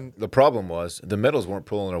happened? And then- the problem was the middles weren't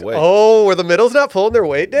pulling their weight. Oh, were the middles not pulling their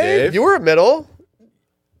weight, Dave? Dave? You were a middle.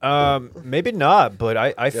 Maybe not, but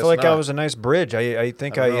I feel Guess like I not. was a nice bridge. I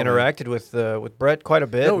think I I, don't know, man. interacted with Brett quite a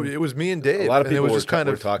bit. No, it was me and Dave. A lot of and people it was were, just kind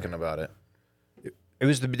were of talking about it. It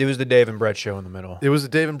was the Dave and Brett show in the middle. It was the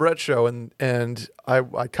Dave and Brett show, and I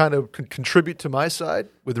kind of could contribute to my side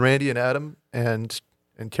with Randy and Adam and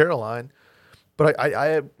Caroline, but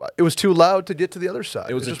I it was too loud to get to the other side.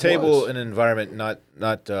 It was a just table was. and environment not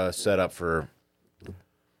set up for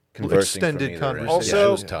conversing. Extended from either end. conversation. Yeah, it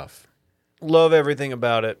Also- was tough. Love everything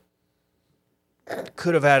about it.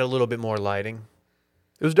 Could have had a little bit more lighting.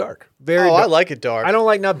 It was dark. Very. Oh, I dark. like it dark. I don't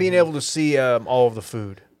like not being able to see all of the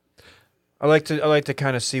food. I like to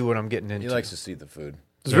kind of see what I'm getting into. He likes to see the food.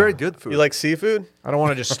 It was very good food. You like seafood? I don't want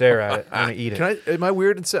to just stare at it. I want to eat it. Can I? Am I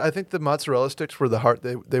weird and say I think the mozzarella sticks were the hard.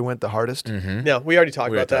 They went the hardest. No, we already talked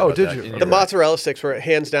We about were that. talking Oh, about did that. you? And The you're right. mozzarella sticks were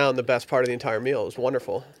hands down the best part of the entire meal. It was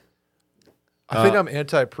wonderful. I think I'm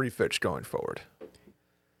anti prefix going forward.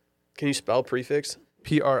 Can you spell prefix?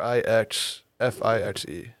 Prixfixe.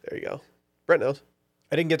 There you go. Brett knows.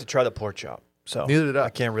 I didn't get to try the pork chop, so Neither did I. I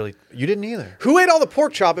can't really. You didn't either. Who ate all the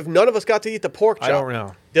pork chop if none of us got to eat the pork chop? I don't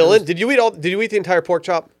know. Dylan, did you eat the entire pork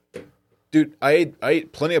chop? Dude, I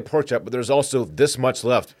ate plenty of pork chop, but there's also this much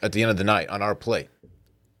left at the end of the night on our plate.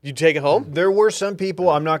 You take it home? There were some people.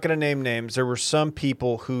 I'm not going to name names. There were some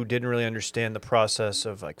people who didn't really understand the process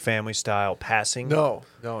of like family style passing. No.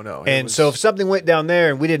 It And was- so if something went down there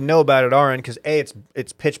and we didn't know about it at our end, because A,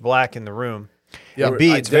 it's pitch black in the room, Yeah, and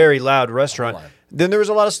B, I it's did- very loud restaurant, Hold on. then there was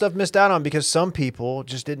a lot of stuff missed out on because some people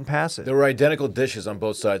just didn't pass it. There were identical dishes on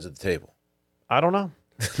both sides of the table. I don't know.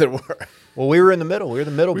 There were. Well, we were in the middle. We were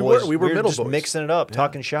the middle We boys. were middle just boys. mixing it up,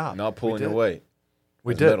 talking shop. Not pulling your did. weight.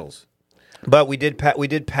 we As did. Middles. But we did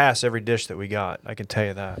pass every dish that we got. I can tell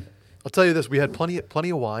you that. I'll tell you this: we had plenty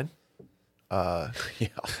of wine. Yeah.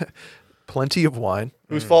 Plenty of wine.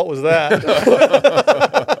 Whose fault was that?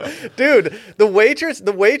 Dude, the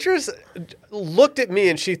waitress looked at me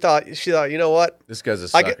and she thought, you know what? This guy's a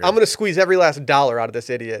sucker. I'm going to squeeze every last dollar out of this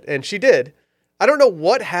idiot. And she did. I don't know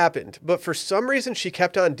what happened, but for some reason she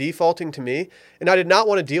kept on defaulting to me, and I did not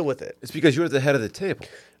want to deal with it. It's because you're at the head of the table.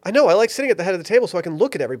 I know, I like sitting at the head of the table so I can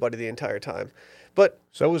look at everybody the entire time. But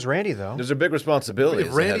So was Randy, though. There's a big responsibility. If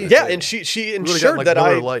as the head of Randy- the yeah, table. and she would've ensured gotten, like, that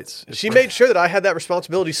Miller Lights. she made sure that I had that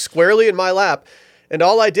responsibility squarely in my lap, and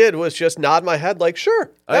all I did was just nod my head like, sure,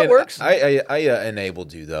 that works. I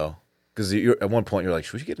enabled you though, because at one point you're like,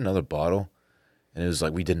 should we get another bottle? And it was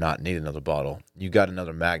like, we did not need another bottle. You got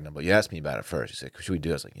another Magnum, but you asked me about it first. You said, should we do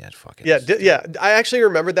it? I was like, yeah, fuck it. Yeah, yeah. I actually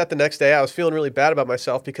remembered that the next day. I was feeling really bad about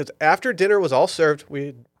myself because after dinner was all served, we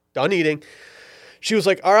had done eating. She was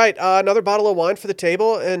like, all right, another bottle of wine for the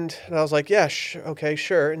table. And I was like, yeah, okay,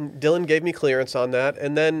 sure. And Dylan gave me clearance on that.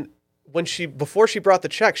 And then before she brought the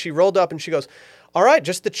check, she rolled up and she goes, all right,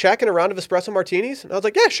 just the check and a round of espresso martinis? And I was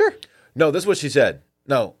like, yeah, sure. No, this is what she said.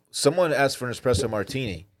 No, someone asked for an espresso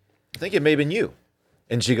martini. I think it may have been you.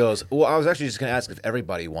 And she goes, well, I was actually just going to ask if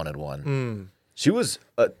everybody wanted one. She was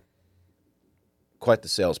quite the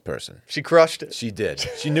salesperson. She crushed it. She did.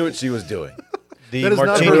 She knew what she was doing. The That is not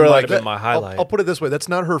martini her, might like, have been that- my highlight. I'll put it this way: that's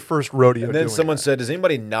not her first rodeo. And then doing someone that. said, does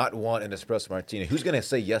anybody not want an espresso martini? Who's going to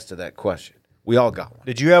say yes to that question? We all got one.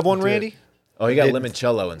 Did you have one, Randy? Oh, he got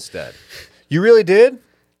limoncello instead. You really did?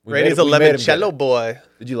 We Randy's made- a we made him get limoncello it. boy.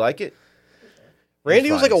 Did you like it?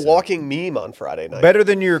 Randy was like a fine, walking meme on Friday night. Better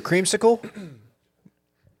than your creamsicle?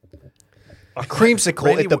 A creamsicle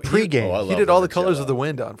Randy, at the he- pregame. Oh, I He love did all the limoncello. colors of the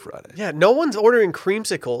wind on Friday. Yeah, no one's ordering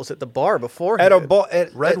creamsicles at the bar before. at a ball,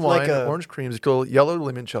 Red at wine, like a, orange creamsicle, yellow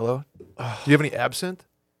limoncello. Do you have any absinthe?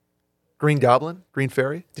 Green Goblin? Green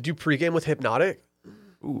Fairy? Did you pregame with Hypnotic?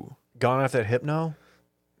 Ooh. gone off that hypno.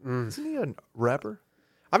 Isn't he a rapper?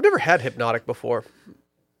 I've never had Hypnotic before.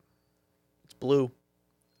 It's blue.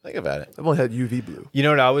 Think about it. I've only had UV blue. You know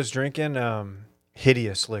what I was drinking?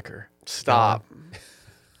 Hideous liquor. Stop.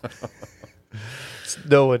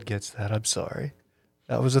 No one gets that. I'm sorry.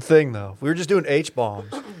 That was a thing, though. We were just doing H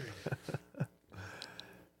bombs.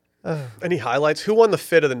 Any highlights? Who won the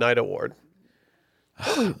Fit of the Night award?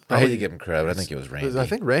 I hate to give him credit, but I think it was Randy. I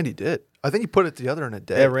think Randy did. I think he put it together in a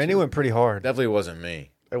day. Yeah, Randy went pretty hard. Definitely wasn't me.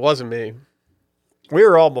 It wasn't me. We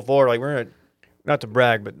were all before, like, we're not to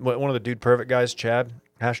brag, but one of the Dude Perfect guys, Chad,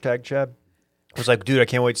 #Chad, was like, dude, I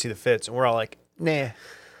can't wait to see the fits. And we're all like, nah.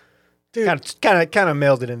 Dude. Kind of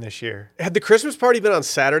mailed it in this year. Had the Christmas party been on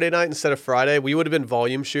Saturday night instead of Friday, we would have been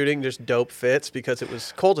volume shooting just dope fits because it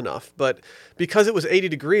was cold enough. But because it was 80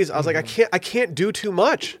 degrees, I was like, I can't do too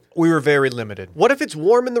much. We were very limited. What if it's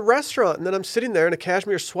warm in the restaurant and then I'm sitting there in a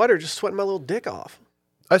cashmere sweater just sweating my little dick off?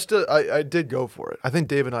 I did go for it. I think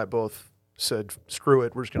Dave and I both said, screw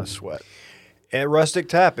it, we're just going to sweat. At Rustic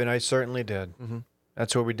Tap, and I certainly did. Mm-hmm.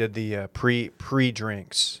 That's where we did the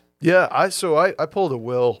pre-drinks. Yeah, I pulled a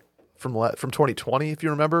Will from 2020, if you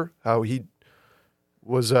remember, how he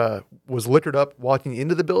was liquored up walking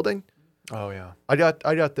into the building. Oh, yeah. I got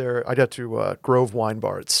to Grove Wine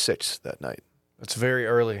Bar at 6 that night. That's very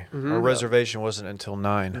early. Our reservation wasn't until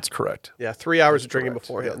 9. That's correct. Yeah, 3 hours of drinking correct,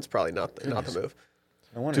 beforehand is probably not the move.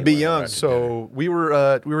 To be young. So we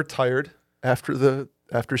were tired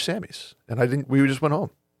after Sammy's, and we just went home.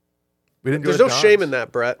 We didn't. There's go no to shame Don's. in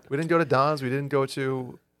that, Brett. We didn't go to Don's. We didn't go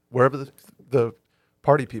to wherever the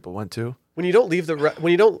party people went to. When you don't leave the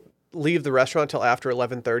restaurant until after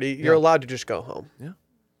 11:30, you're allowed to just go home. Yeah.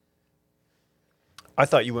 I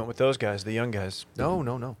thought you went with those guys, the young guys.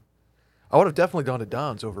 No. I would have definitely gone to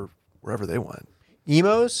Don's over wherever they went.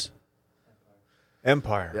 Emos?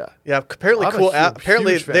 Empire. Yeah. Yeah, apparently I'm a cool. huge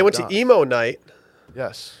Apparently fan they of went to Don's. emo night,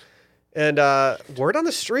 Yes. and word on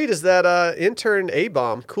the street is that intern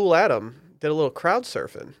A-Bomb, Cool Adam, did a little crowd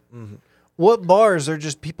surfing. What bars are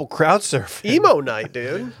just people crowd surfing? Emo night,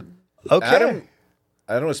 dude. Okay. Adam,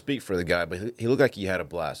 I don't want to speak for the guy, but he looked like he had a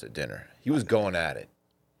blast at dinner. He was going at it.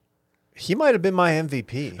 He might have been my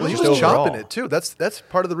MVP. Well, he just was overall. chopping it too. That's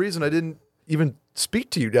part of the reason I didn't even speak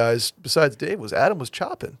to you guys. Besides Dave, was Adam was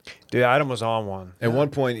chopping. Dude, Adam was on one. At one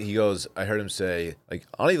point, he goes, I heard him say, like,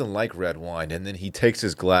 I don't even like red wine. And then he takes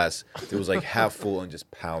his glass, it was like half full, and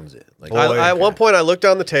just pounds it. Like, At one point, I looked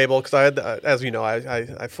down the table because I had, as you know,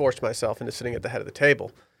 I forced myself into sitting at the head of the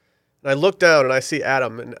table, and I looked down and I see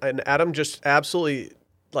Adam, and Adam just absolutely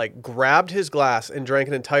like grabbed his glass and drank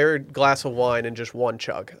an entire glass of wine in just one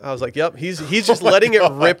chug. I was like, "Yep, he's just letting it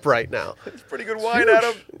rip right now." it's pretty good wine,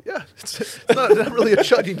 Adam. Yeah, it's not really a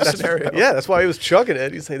chugging scenario. Yeah, that's why he was chugging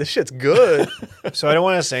it. He's saying, "This shit's good." So I don't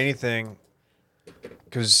want to say anything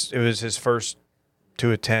because it was his first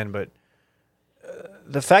to attend, but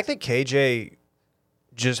the fact that KJ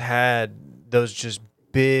just had those just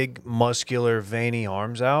big, muscular, veiny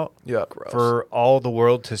arms out Yeah. for all the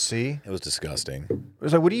world to see, It was disgusting. it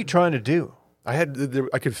was like, what are you trying to do? I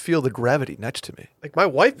could feel the gravity next to me. Like my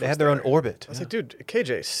wife, They had their own orbit. I was like, "Dude,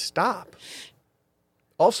 KJ, stop."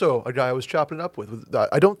 Also, a guy I was chopping it up with.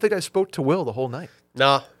 I don't think I spoke to Will the whole night.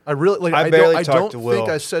 Nah, I really like. I I barely don't, I talked don't to think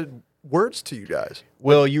Will. I said words to you guys.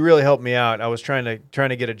 Will, you really helped me out. I was trying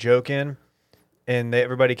to get a joke in, and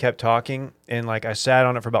everybody kept talking, and like I sat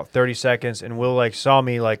on it for about 30 seconds, and Will like saw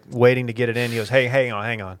me like waiting to get it in. He goes, "Hey, hang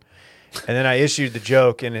on," and then I issued the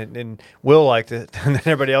joke, and Will liked it, and then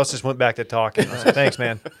everybody else just went back to talking. I was like, "Thanks,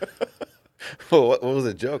 man." Well, what was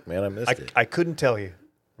the joke, man? I missed it. I couldn't tell you.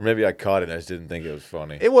 Or maybe I caught it and I just didn't think it was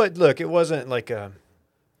funny. It wasn't like an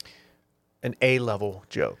A-level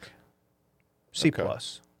joke. C+.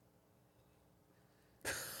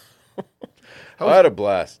 I had a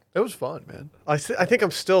blast. It was fun, man. I think I'm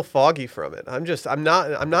still foggy from it. I'm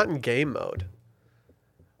not in game mode.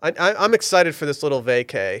 I'm excited for this little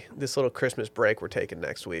vacay, this little Christmas break we're taking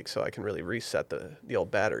next week, so I can really reset the old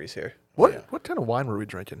batteries here. What kind of wine were we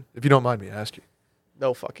drinking? If you don't mind me asking.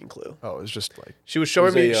 No fucking clue. Oh, it was just like She was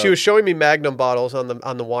showing me. Was a, She was showing me Magnum bottles on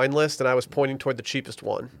the wine list, and I was pointing toward the cheapest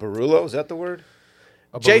one. Barolo, is that the word?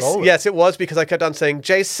 a Jason, Barolo. yes, it was because I kept on saying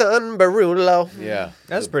Jason Barullo. Yeah.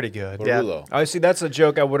 That's pretty good. Barolo. I see. That's a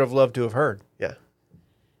joke I would have loved to have heard. Yeah,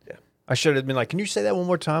 I should have been like, "Can you say that one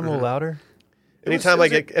more time, a little louder?" Anytime I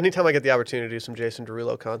get the opportunity to do some Jason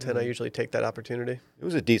Derulo content, I usually take that opportunity. It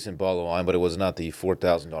was a decent bottle of wine, but it was not the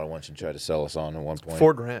 $4,000 one she tried to sell us on at one point.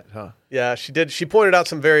 $4,000, huh? Yeah, she did. She pointed out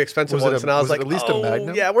some very expensive Was it ones, a- and I was was like, it at least a "Oh,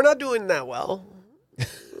 Magnum?" yeah, we're not doing that well.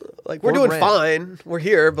 Like we're $4,000. doing fine. We're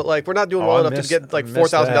here, but like we're not doing Oh, well I enough missed- to get like I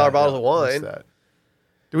missed $4,000 that. bottles of What's wine. that?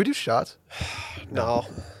 Do we do shots? No,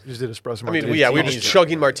 We just did espresso. I mean, martinis. we were just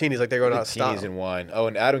chugging martinis like they're going out of Martinis style. and wine. Oh,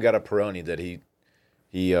 and Adam got a Peroni that he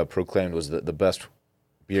proclaimed was the best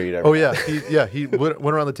beer he'd ever Oh had. yeah, he went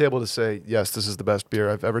around the table to say, "Yes, this is the best beer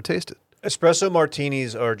I've ever tasted." Espresso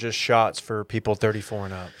martinis are just shots for people 34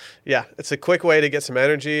 and up. Yeah, it's a quick way to get some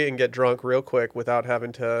energy and get drunk real quick without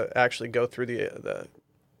having to actually go through the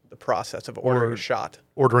process of ordering Or- a shot.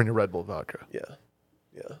 Ordering a Red Bull vodka. Yeah,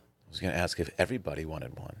 yeah, I was going to ask if everybody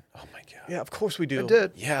wanted one. Oh, my God. yeah. Of course we do. I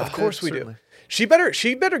did. Yeah. Of course we certainly. do. She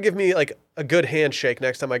better give me like a good handshake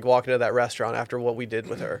next time I walk into that restaurant after what we did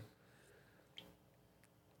with her.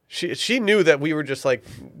 She knew that we were just like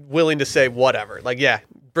willing to say whatever. Like, yeah,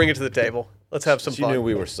 bring it to the table. Let's have some She fun. knew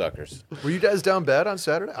we were suckers. Were you guys down bad on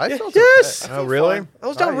Saturday? I felt yes. okay. Oh, really? I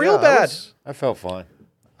was down Oh, real yeah, I bad. was- I felt fine.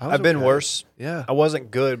 I was I've been okay. worse. Yeah, I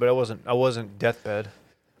wasn't good, but I wasn't deathbed.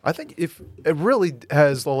 I think if it really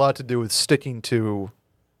has a lot to do with sticking to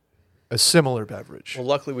a similar beverage. Well,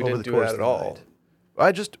 luckily we over didn't the do course that of at the all.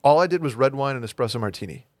 night. All I did was red wine and espresso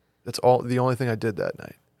martini. That's the only thing I did that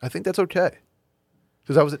night. I think that's okay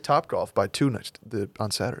because I was at Top Golf by 2 on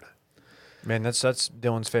Saturday. Man, that's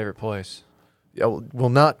Dylan's favorite place. Yeah, we'll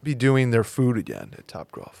not be doing their food again at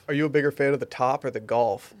Top Golf. Are you a bigger fan of the top or the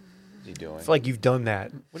golf? What's he doing? I feel like you've done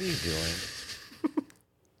that. What are you doing?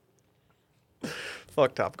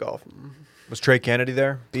 Fuck Top Golf. Was Trey Kennedy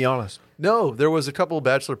there? Be honest. No, there was a couple of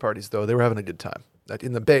bachelor parties though. They were having a good time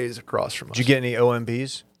in the bays across from us. Did you get any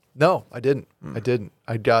OMBs? No, I didn't. I didn't.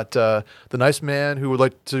 I got the nice man who would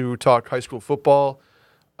like to talk high school football.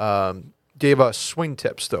 Gave us swing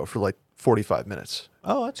tips though for like 45 minutes,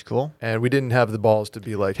 Oh, that's cool. and we didn't have the balls to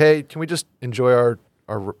be like, "Hey, can we just enjoy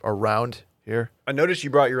our round here?" I noticed you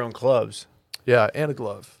brought your own clubs. Yeah, and a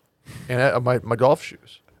glove, and my golf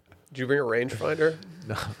shoes. Did you bring a rangefinder?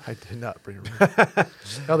 No, I did not bring them.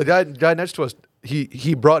 No, the guy next to us,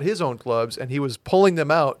 he brought his own clubs and he was pulling them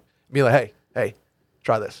out. Me like, hey,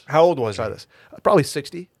 try this. How old was Try he? this. Probably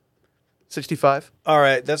 60, 65. All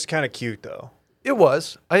right, that's kind of cute though. It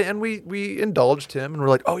was. And we indulged him and we're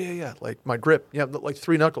like, oh yeah, like my grip, yeah, like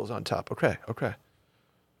 3 knuckles on top. Okay.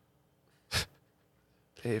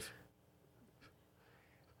 Dave.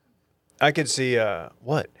 I could see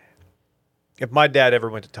what if my dad ever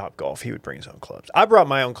went to Top Golf, he would bring his own clubs. I brought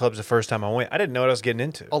my own clubs the first time I went. I didn't know what I was getting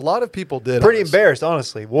into. A lot of people did. Pretty honestly. embarrassed,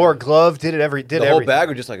 honestly. Wore a glove, did The everything. whole bag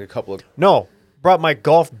or just like a couple of... No, brought my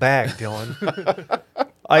golf bag, Dylan.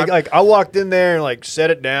 I walked in there and like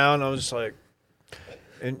set it down. I was just like,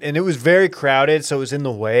 and it was very crowded, so it was in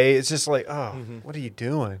the way. It's just like, oh, what are you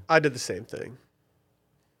doing? I did the same thing.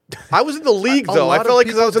 I was in the league A though. I lot felt of like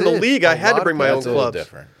because I was in people the did. league, I A had lot to of bring my people own That's a little clubs.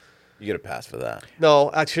 different. You get a pass for that. No,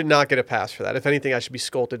 I should not get a pass for that. If anything, I should be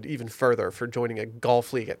scolded even further for joining a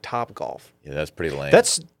golf league at Top Golf. Yeah, that's pretty lame.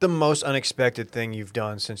 That's the most unexpected thing you've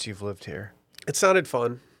done since you've lived here. It sounded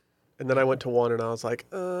fun, and then I went to one, and I was like,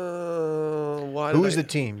 why? Who was the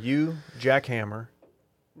team? You, Jack Hammer.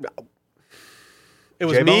 It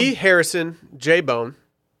was J-Bone? me, Harrison, J Bone,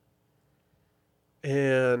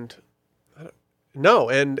 and no,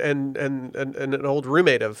 and an old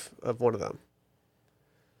roommate of one of them.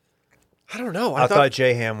 I don't know. I thought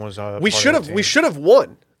J Ham was. we should have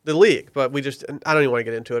won the league, but we just. I don't even want to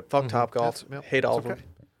get into it. Fuck Top Golf. That's- yep, Hate all it's of okay. them.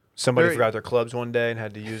 Somebody Very- forgot their clubs one day and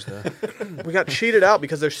had to use the. We got cheated out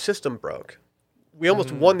because their system broke. We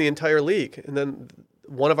almost won the entire league, and then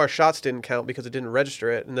one of our shots didn't count because it didn't register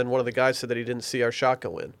it, and then one of the guys said that he didn't see our shot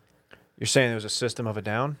go in. You're saying there was a system of a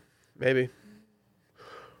down? Maybe.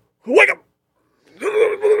 Wake up!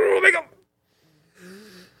 Wake up!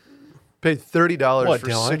 Paid $30 What, for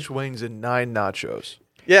Dylan? 6 wings and 9 nachos.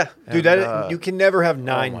 Yeah. Dude, And, you can never have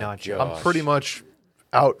 9 my nachos. God. I'm pretty much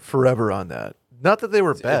out forever on that. Not that they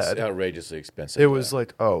were It's bad. outrageously expensive. It was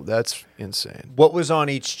like, oh, that's insane. What was on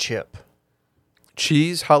each chip?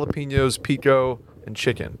 Cheese, jalapenos, pico, and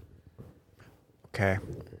chicken. Okay.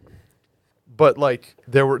 But like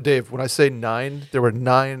there were Dave, when I say 9, there were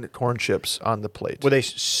 9 corn chips on the plate. Were they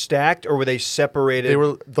stacked or were they separated? They were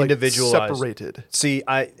like individualized. separated. See,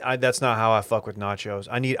 I that's not how I fuck with nachos.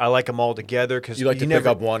 I like them all together because You like to never, pick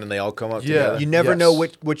up one and they all come up Yeah. together? You never Yes. know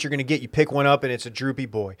what you're gonna get. You pick one up and it's a droopy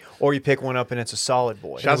boy, or you pick one up and it's a solid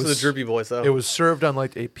boy. Shouts to the was- Droopy Boys, though. It was served on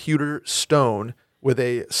like a pewter stone with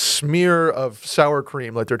a smear of sour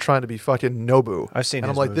cream, like they're trying to be fucking Nobu. I've seen And I'm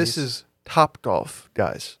his like, this movies. is Top Golf,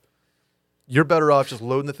 guys. you're better off just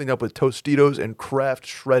loading the thing up with Tostitos and Kraft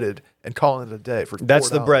shredded and calling it a day for That's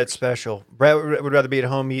the $4. Brett special. Brett would rather be at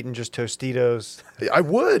home eating just Tostitos. I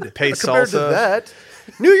would. Pay Compared to salsa. that,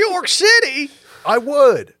 New York City. I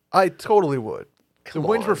would. I totally would. Come the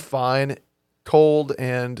wings were on. fine, cold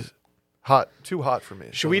and hot. Too hot for me.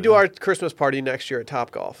 Should we do our Christmas party next year at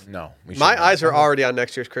Topgolf? No, we My should not. eyes are already on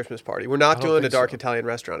next year's Christmas party. We're not don't doing a think dark so. Italian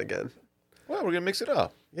restaurant again. Well, we're gonna mix it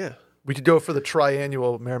up. Yeah. We could go for the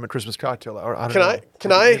triannual Merriman Christmas cocktail hour. I don't Can know. I- can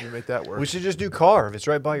Maybe I- make that work? We should just do Carve. It's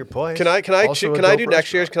right by your place. Can I Also a can I dope do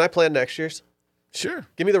next year's? restaurant. Can I plan next year's? Sure.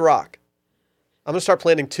 Give me the rock. I'm gonna start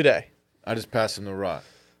planning today. I just passed him the rock.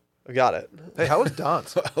 I got it. Hey, how was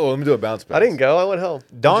Don's? Oh, let me do a bounce pass. I didn't go. I went home.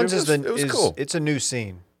 Don's It is was- the it was is, cool. It's a new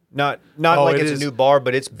scene. Not Oh, like it it's is a new bar,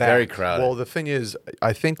 but it's back. Very crowded. Well, the thing is,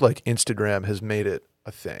 I think like Instagram has made it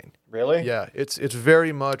a thing. Really? Yeah, it's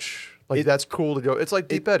very much like that's cool to go. It's like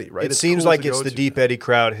Deep Eddy, right? It It's seems cool like to it's go the to. Deep Eddy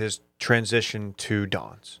crowd has transitioned to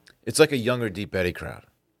Don's. It's like a younger Deep Eddy crowd.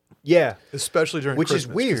 Yeah. especially during Which is Christmas,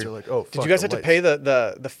 'cause weird. they're like, oh, Did fuck you guys the have to lights. pay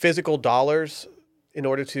the physical dollars in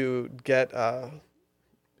order to get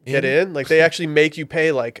in? Like they actually make you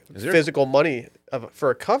pay like there- physical money for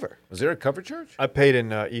a cover. Was there a cover charge? I paid in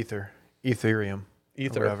Ethereum,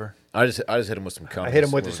 Ether. or whatever. I just hit him with some comments. I hit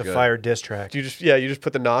him with It this was a good. fire diss track. You just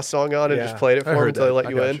put the Nas song on and Yeah. just played it I for them heard until they that. let I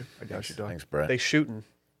you got in. I got you, dog. Thanks, Brett. They shooting.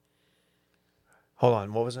 Hold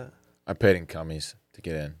on, what was that? I paid in cummies to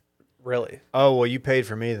get in. Really? Oh, well, you paid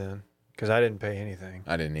for me then, because I didn't pay anything.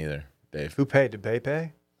 I didn't either, Dave. Who paid? Did Bay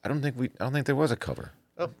pay? I don't think there was a cover.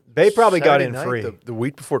 Bay probably got Saturday in night, free. the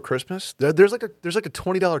week before Christmas. There's like a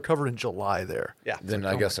 $20 cover in July there. Yeah. Then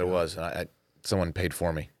I guess there was. Someone paid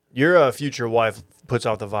for me. Your future wife puts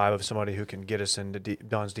out the vibe of somebody who can get us into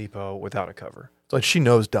Don's Depot without a cover. It's like she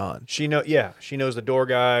knows Don. She knows the door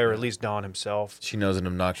guy, or at least Don himself. She knows an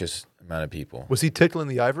obnoxious amount of people. Was he tickling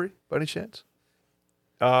the ivory by any chance?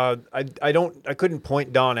 I couldn't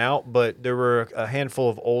point Don out, but there were a handful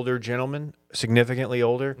of older gentlemen, significantly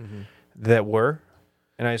older, that were,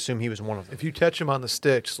 and I assume he was one of them. If you catch him on the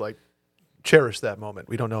sticks, like cherish that moment.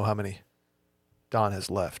 We don't know how many Don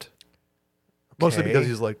has left. Mostly Okay. because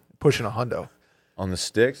he's like pushing a hundo. On the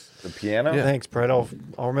sticks, the piano. Yeah. Thanks, Brett. I'll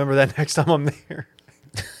remember that next time I'm there.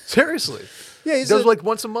 Seriously. Yeah, He does like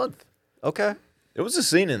once a month. okay. It was a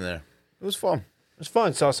scene in there. It was fun. It was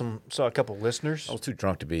fun. Saw a couple listeners. I was too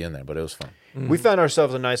drunk to be in there, but it was fun. We found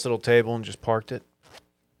ourselves a nice little table and just parked it.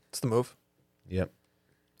 It's the move. Yep.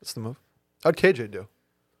 It's the move. How'd KJ do?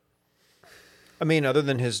 I mean, other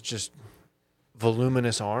than his just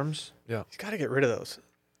voluminous arms, Yeah. He's got to get rid of those.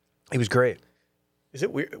 he was great. Is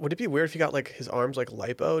it weird? Would it be weird if you got like his arms like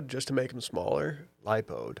lipoed just to make him smaller?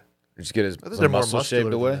 Lipoed. Just get his I think some they're more muscle shaved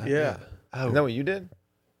muscular than away. that. Yeah. Isn't that what you did?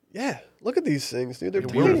 Yeah. Look at these things, dude. They're We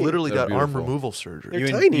tiny. literally They're got arm beautiful. removal surgery. They're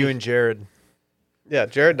You tiny. and Jared. Yeah,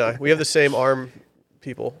 Jared and I. We have the same arm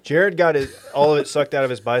people. Jared got all of it sucked out of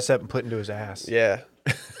his bicep and put into his ass. Yeah.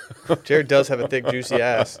 Jared does have a thick, juicy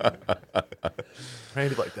ass.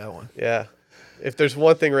 Randy liked that one. Yeah. If there's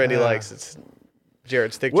one thing Randy likes, it's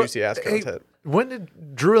Jared's thick, What- juicy ass hey, content. When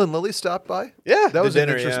did Drew and Lily stop by? Yeah. That was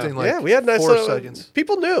dinner, an interesting, yeah. like, yeah, we had nice 4 seconds.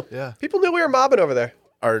 People knew. Yeah. People knew we were mobbing over there.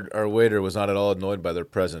 Our waiter was not at all annoyed by their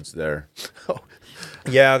presence there.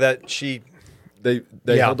 Yeah, that she. They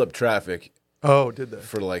Yeah. held up traffic Oh, did they?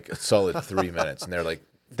 for like a solid 3 minutes, and they're like,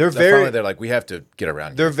 They're finally very. like, we have to get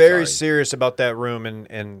around. They're here. very Sorry." serious about that room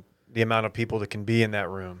and the amount of people that can be in that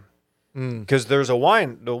room. Because there's the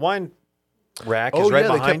wine rack Oh, is right yeah,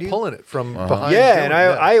 they behind kept you. pulling it from behind. Yeah, Dylan, and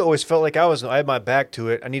I always felt like I had my back to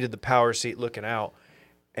it. I needed the power seat looking out,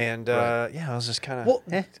 and yeah, I was just kind of. Well,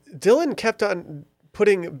 Dylan kept on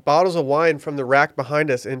putting bottles of wine from the rack behind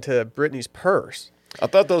us into Brittany's purse. I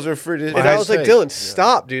thought those were free to. And I was like, Dylan,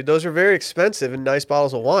 stop, dude. Those are very expensive and nice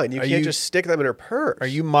bottles of wine. You can't just stick them in her purse. Are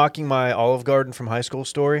you mocking my Olive Garden from high school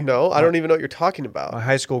story? No, I don't even know what you're talking My about.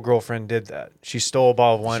 high school girlfriend did that. She stole a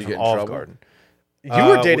bottle of wine she from get in Olive trouble? Garden. You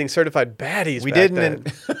were dating certified baddies. We back didn't.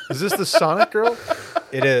 then. Is this the Sonic girl?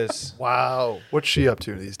 It is. Wow. What's she up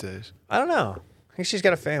to these days? I don't know. I think she's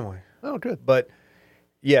got a family. Oh, good. But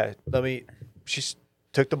yeah, she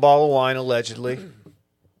took the bottle of wine allegedly.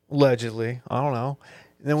 Allegedly, I don't know.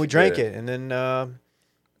 And then we drank Yeah. it, and then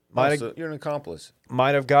You're an accomplice.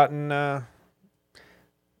 might have gotten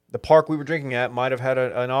the park we were drinking at might have had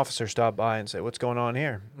an officer stop by and say, "What's going on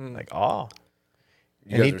here?" Like, oh,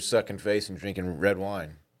 You And guys he- are sucking face and drinking red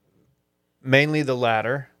wine. mainly the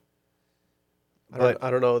latter. I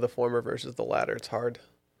don't know the former versus the latter. It's hard.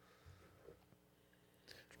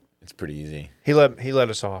 It's pretty easy. He let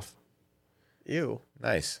us off, Ew.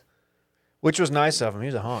 Nice. which was nice of him. He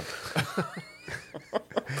was a hunk.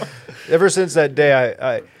 Ever since that day,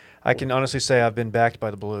 I can honestly say I've been backed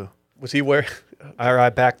by the blue. Was he wearing? I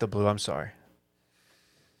backed the blue. I'm sorry.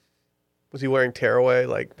 Was he wearing tearaway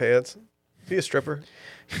like pants? Is he a stripper?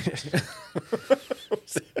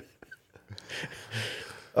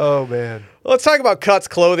 Oh man. Let's talk about Cuts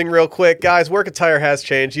clothing real quick. Guys, work attire has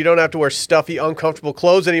changed. You don't have to wear stuffy, uncomfortable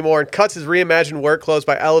clothes anymore. And Cuts has reimagined work clothes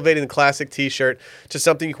by elevating the classic t-shirt to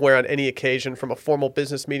something you can wear on any occasion, from a formal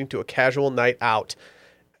business meeting to a casual night out.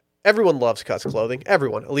 Everyone loves Cuts clothing.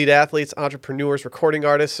 Everyone. Elite athletes, entrepreneurs, recording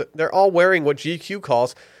artists, they're all wearing what GQ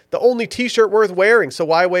calls the only t-shirt worth wearing. So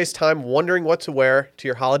why waste time wondering what to wear to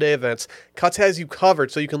your holiday events? Cuts has you covered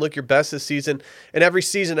so you can look your best this season and every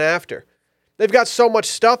season after. They've got so much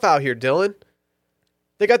stuff out here, Dylan.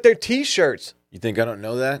 They got their t-shirts. You think I don't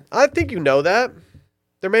know that? I think you know that.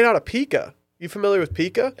 They're made out of Pika. You familiar with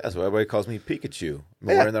Pika? That's why everybody calls me Pikachu. I'm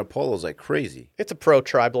Yeah. wearing their polos like crazy. It's a pro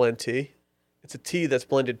tri-blend tee. It's a tea that's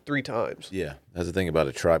blended 3 times. Yeah, that's the thing about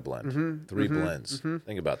a tri-blend. 3 blends.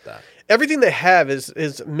 Think about that. Everything they have is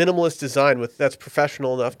minimalist design that's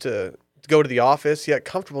professional enough to go to the office, yet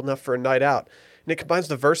comfortable enough for a night out. And it combines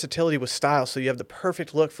the versatility with style, so you have the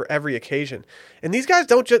perfect look for every occasion. And these guys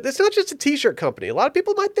it's not just a t-shirt company. A lot of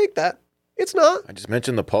people might think that. It's not. I just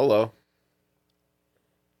mentioned the polo.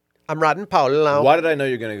 I'm riding Polo. Why did I know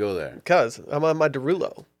you're going to go there? Because I'm on my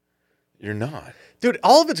Derulo. You're not. Dude,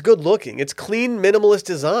 all of it's good looking. It's clean, minimalist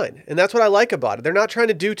design. And that's what I like about it. They're not trying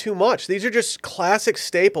to do too much. These are just classic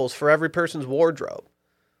staples for every person's wardrobe.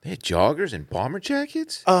 They had joggers and bomber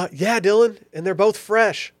jackets? Yeah, Dylan. And they're both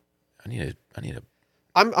fresh. I need a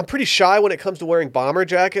I'm pretty shy when it comes to wearing bomber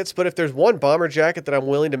jackets, but if there's one bomber jacket that I'm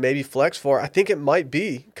willing to maybe flex for, I think it might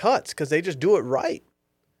be Cuts, because they just do it right.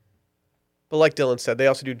 But like Dylan said, they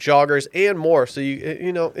also do joggers and more, so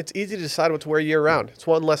you know it's easy to decide what to wear year round. It's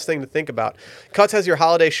one less thing to think about. Cuts has your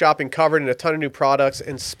holiday shopping covered in a ton of new products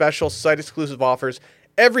and special site-exclusive offers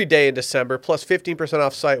every day in December, plus 15%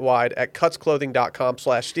 off site-wide at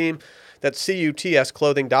cutsclothing.com/steam. That's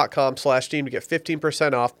cutsclothing.com/steam to get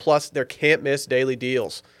 15% off, plus their can't-miss daily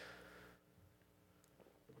deals.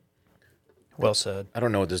 Well said. I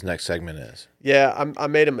don't know what this next segment is. Yeah, I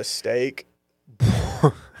made a mistake.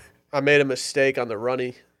 I made a mistake on the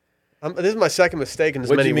runny. This is my second mistake in as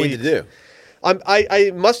What do many you mean weeks. to do?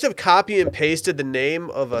 I must have copy and pasted the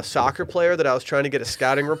name of a soccer player that I was trying to get a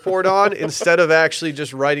scouting report on instead of actually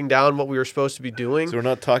just writing down what we were supposed to be doing. So we're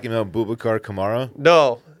not talking about Boubacar Kamara?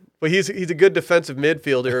 No, but he's a good defensive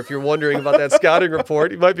midfielder. If you're wondering about that scouting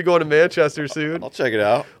report, he might be going to Manchester soon. I'll check it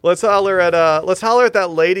out. Let's holler at that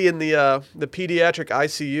lady in the pediatric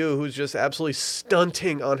ICU who's just absolutely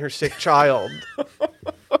stunting on her sick child.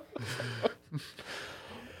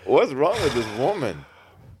 What's wrong with this woman?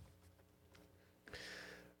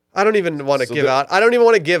 I don't even want to So give out. I don't even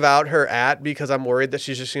want to give out her because I'm worried that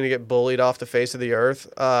she's just going to get bullied off the face of the earth.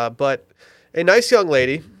 But a nice young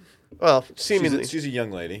lady, well, seemingly She's a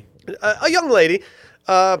young lady. a young lady,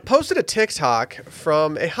 posted a TikTok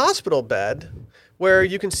from a hospital bed where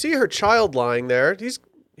you can see her child lying there.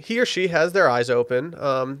 He or she has their eyes open.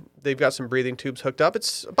 They've got some breathing tubes hooked up.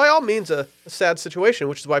 It's by all means a sad situation,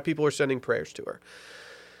 which is why people are sending prayers to her.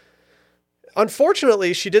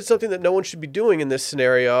 Unfortunately, she did something that no one should be doing in this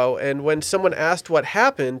scenario. And when someone asked what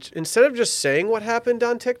happened, instead of just saying what happened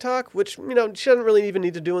on TikTok, which, she doesn't really even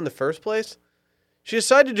need to do in the first place, she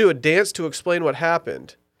decided to do a dance to explain what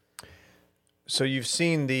happened. So you've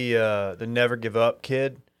seen the Never Give Up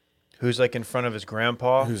kid who's like in front of his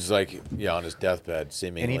grandpa, Who's like, on his deathbed,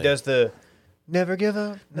 seemingly. and he does the Never Give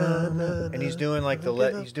Up, na, na, and he's doing like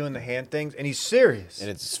he's doing the hand things, and he's serious. And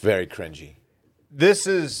it's very cringy.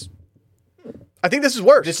 I think this is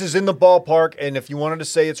worse. This is in the ballpark, and if you wanted to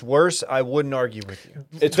say it's worse, I wouldn't argue with you.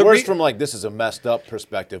 It's worse from like, this is a messed up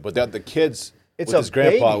perspective, but the kids It's with a his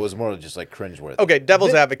grandpa baby. was more just like cringeworthy. Okay,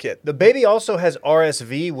 devil's advocate. The baby also has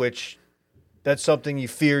RSV, which that's something you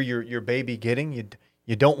fear your baby getting.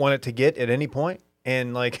 You don't want it to get at any point,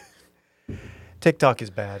 and like TikTok is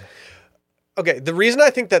bad. Okay, the reason I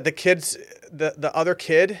think that the other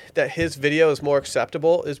kid, that his video is more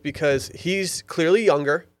acceptable is because he's clearly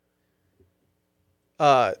younger.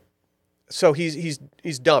 So he's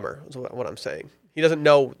dumber, is what I'm saying. He doesn't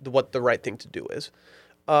know what the right thing to do is.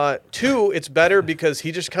 2, it's better because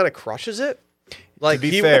he just kind of crushes it. Like,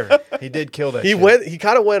 To be fair, he did kill that. He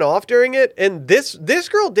kind of went off during it, and this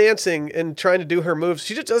girl dancing and trying to do her moves,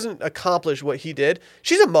 she just doesn't accomplish what he did.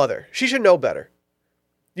 She's a mother. She should know better.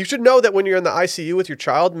 You should know that when you're in the ICU with your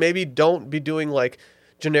child, maybe don't be doing like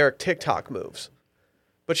generic TikTok moves.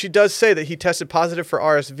 But she does say that he tested positive for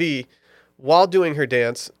RSV while doing her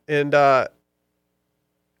dance, and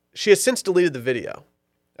she has since deleted the video.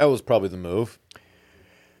 That was probably the move.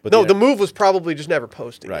 But No, the move was probably just never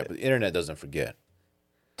posting right, it. but the internet doesn't forget.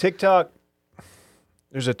 TikTok,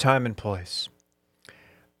 there's a time and place.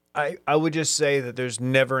 I would just say that there's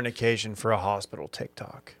never an occasion for a hospital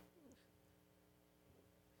TikTok.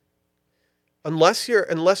 Unless you're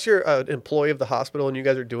an employee of the hospital and you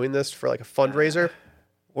guys are doing this for like a fundraiser.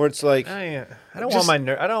 Or it's like I don't want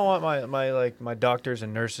I don't want my doctors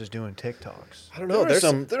and nurses doing TikToks. I don't know.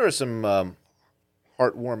 there are some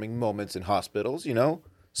heartwarming moments in hospitals. You know,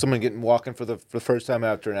 someone walking for the first time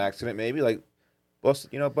after an accident, maybe like bust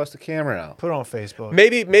the camera out. Put it on Facebook.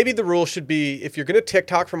 Maybe the rule should be if you're going to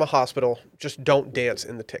TikTok from a hospital, just don't dance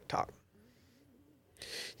in the TikTok.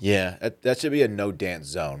 Yeah, that should be a no dance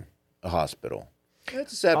zone. A hospital.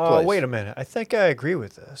 That's a sad place. Wait a minute. I think I agree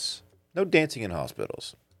with this. No dancing in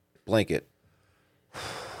hospitals. Blanket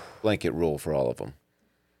rule for all of them.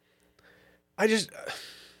 I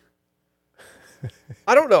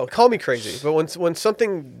don't know. Call me crazy, but when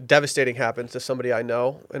something devastating happens to somebody I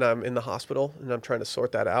know and I'm in the hospital and I'm trying to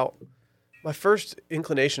sort that out, my first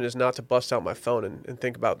inclination is not to bust out my phone and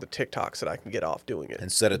think about the TikToks that I can get off doing it.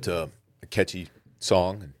 And set it to a catchy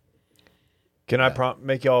song. Can I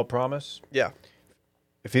make y'all a promise? Yeah.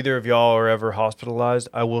 If either of y'all are ever hospitalized,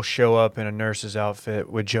 I will show up in a nurse's outfit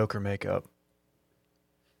with Joker makeup.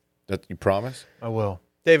 That you promise? I will.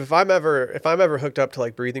 Dave, if I'm ever hooked up to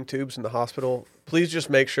like breathing tubes in the hospital, please just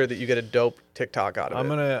make sure that you get a dope TikTok out of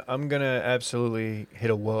it. I'm gonna absolutely hit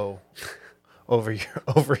a whoa over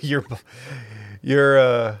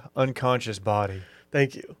your unconscious body.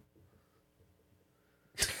 Thank you.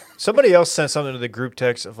 Somebody else sent something to the group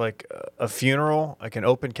text of like a funeral, like an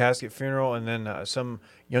open casket funeral, and then some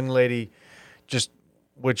young lady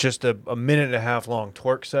with just a minute and a half long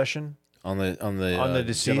twerk session On the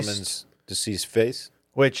deceased gentleman's deceased face.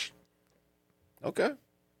 Which Okay.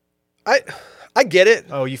 I get it.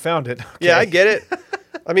 oh, you found it. Yeah, I Okay. get it.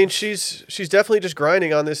 I mean, she's definitely just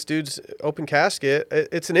grinding on this dude's open casket.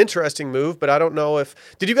 It's an interesting move, but I don't know if.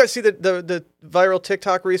 Did you guys see the viral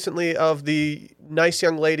TikTok recently of the nice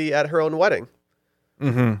young lady at her own wedding?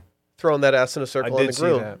 Mm-hmm. Throwing that ass in a I circle on did the see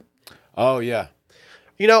groom. that. Oh yeah.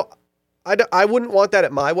 You know, I wouldn't want that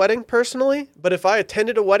at my wedding personally, but if I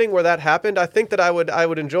attended a wedding where that happened, I think that I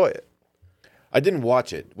would enjoy it. I didn't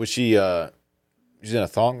watch it. Was she she's in a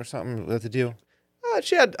thong or something? Was that the deal?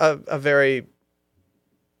 She had a very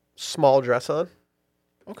small dress on.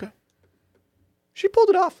 Okay. She pulled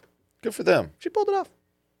it off. Good for them. She pulled it off.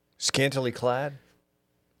 Scantily clad.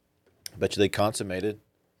 Bet you they consummated.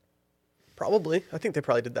 Probably. I think they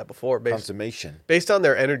probably did that before. Consummation. Based on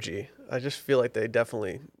their energy, I just feel like they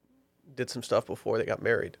definitely did some stuff before they got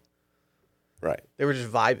married. Right. They were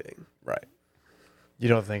just vibing. Right. You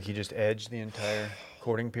don't think he just edged the entire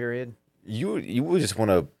courting period? You would just want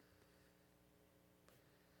to.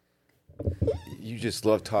 You just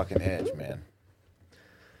love talking edge, man.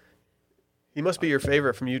 He must be your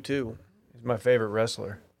favorite from U2. He's my favorite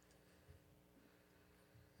wrestler.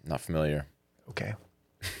 Not familiar. Okay.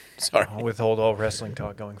 Sorry. I'll withhold all wrestling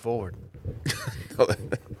talk going forward.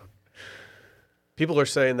 People are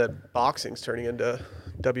saying that boxing's turning into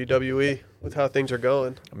WWE with how things are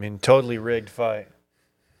going. I mean, totally rigged fight.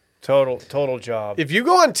 Total job. If you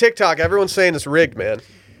go on TikTok, everyone's saying it's rigged, man.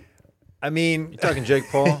 I mean, You talking Jake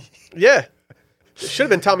Paul? Yeah. It should have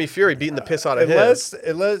been Tommy Fury beating the piss out of him.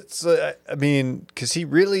 unless I mean, because he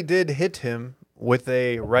really did hit him with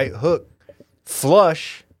a right hook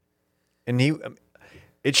flush, and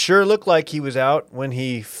it sure looked like he was out when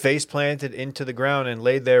he face planted into the ground and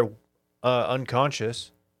laid there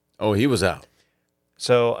unconscious. Oh, he was out.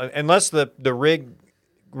 So unless the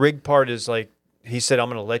rig part is like he said, I'm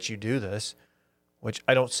going to let you do this, which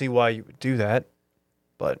I don't see why you would do that.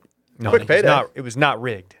 But no, Quick payday. it was not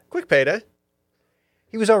rigged. Quick payday.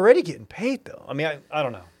 He was already getting paid though. I mean, I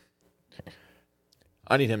don't know.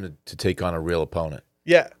 I need him to take on a real opponent.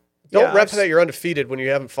 Yeah. Don't Yeah, rep that you're undefeated when you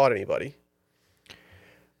haven't fought anybody.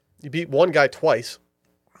 You beat one guy twice.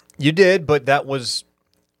 You did, but that was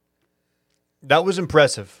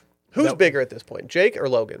impressive. Who's bigger at this point, Jake or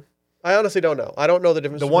Logan? I honestly don't know. I don't know the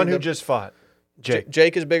difference. The one between who them. just fought, Jake.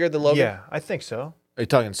 Jake is bigger than Logan? Yeah, I think so. Are you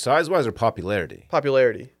talking size-wise or popularity?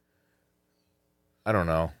 Popularity. I don't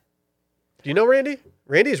know. Do you know Randy?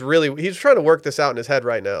 He's trying to work this out in his head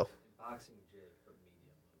right now.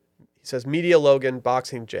 He says media Logan,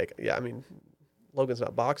 boxing Jake. Yeah, I mean, Logan's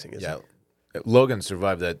not boxing, is Yeah. he? Logan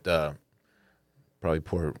survived that probably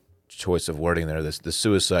poor choice of wording there, the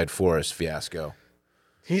Suicide Forest fiasco.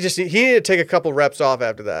 He needed to take a couple reps off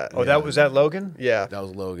after that. Oh, that was that Logan? Yeah, That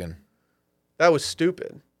was Logan. that was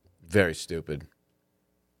stupid. Very stupid.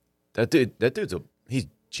 That dude's he's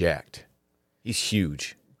jacked. He's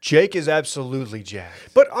huge. Jake is absolutely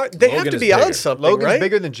jacked. But they have Logan to is be on bigger. something, Logan's right?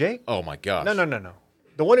 bigger than Jake? Oh my gosh. No.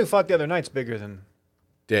 The one who fought the other night's bigger than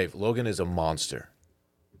Dave, Logan is a monster.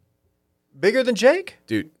 Jake?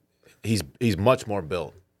 Dude, he's much more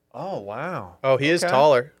built. Oh, wow. Oh, he is Okay.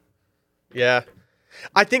 taller. Yeah.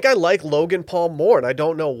 I think I like Logan Paul more, and I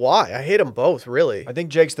don't know why. I hate them both, really. I think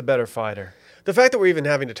Jake's the better fighter. The fact that we're even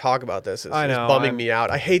having to talk about this is, I know, bumming me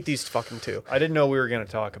out. I hate these fucking two. I didn't know we were going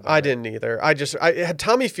to talk about it. I didn't either. Had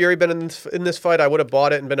Tommy Fury been in this fight, I would have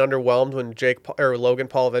bought it and been underwhelmed when Logan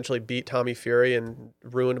Paul eventually beat Tommy Fury and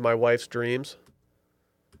ruined my wife's dreams.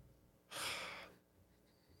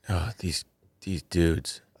 Oh, these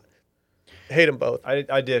dudes. Hate them both.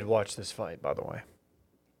 I did watch this fight, by the way.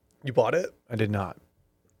 You bought it? I did not.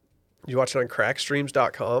 You watched it on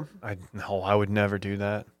crackstreams.com? No, I would never do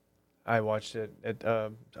that. I watched it at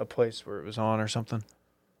a place where it was on or something.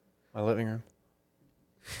 My living room.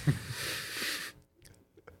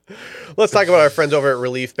 Let's talk about our friends over at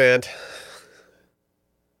Relief Band.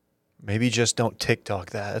 Maybe just don't TikTok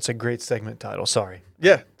that. That's a great segment title. Sorry.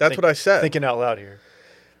 Yeah, that's what I said. Thinking out loud here.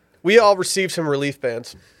 We all received some Relief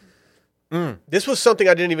Bands. This was something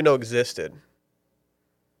I didn't even know existed.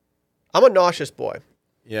 I'm a nauseous boy.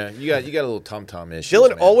 Yeah, you got a little tum issue.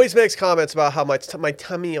 Dylan always makes comments about how my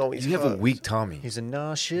tummy always You have a hurts. weak tummy. He's a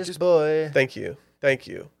nauseous boy. Thank you.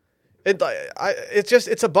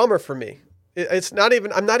 It's a bummer for me. I'm not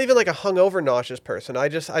even like a hungover nauseous person. I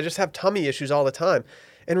just have tummy issues all the time.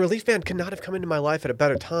 And Relief Band could not have come into my life at a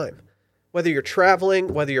better time. Whether you're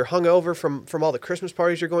traveling, whether you're hungover from all the Christmas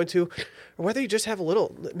parties you're going to, or whether you just have a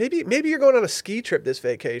little, maybe you're going on a ski trip this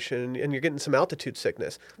vacation and you're getting some altitude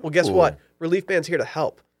sickness. Well, guess what? Relief Band's here to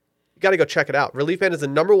help. You got to go check it out. Relief Band is the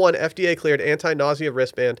 #1 FDA-cleared anti-nausea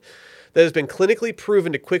wristband that has been clinically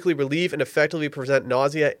proven to quickly relieve and effectively prevent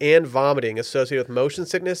nausea and vomiting associated with motion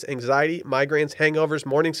sickness, anxiety, migraines, hangovers,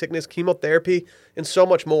 morning sickness, chemotherapy, and so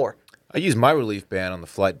much more. I used my Relief Band on the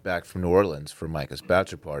flight back from New Orleans for Micah's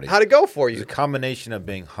bachelor party. How'd it go for It was you? a combination of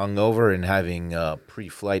being hungover and having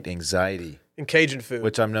pre-flight anxiety, In Cajun food.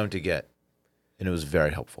 which I'm known to get, and it was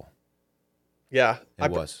very helpful. Yeah.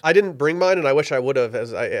 It was. I didn't bring mine, and I wish I would have,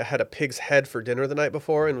 as I had a pig's head for dinner the night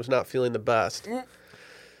before and was not feeling the best.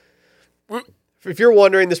 If you're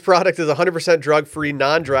wondering, this product is 100% drug-free,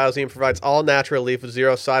 non-drowsy, and provides all-natural relief with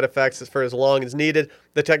zero side effects for as long as needed.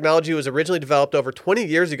 The technology was originally developed over 20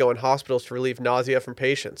 years ago in hospitals to relieve nausea from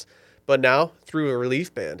patients. But now, through a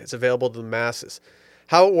Relief Band, it's available to the masses.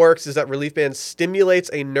 How it works is that Relief Band stimulates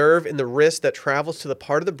a nerve in the wrist that travels to the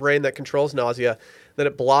part of the brain that controls nausea. Then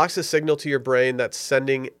it blocks a signal to your brain that it's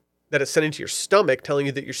sending to your stomach, telling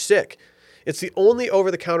you that you're sick. It's the only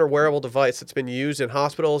over-the-counter wearable device that's been used in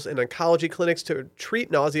hospitals and oncology clinics to treat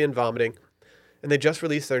nausea and vomiting. And they just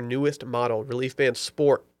released their newest model, Relief Band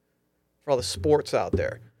Sport, for all the sports out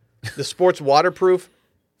there. The Sport's waterproof,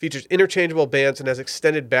 features interchangeable bands, and has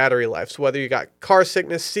extended battery life. So whether you got car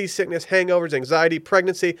sickness, seasickness, hangovers, anxiety,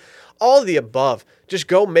 pregnancy, all of the above, just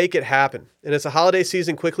go make it happen. And as the holiday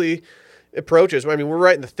season quickly approaches, I mean, we're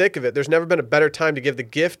right in the thick of it. There's never been a better time to give the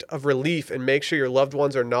gift of relief and make sure your loved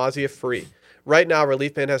ones are nausea-free. Right now,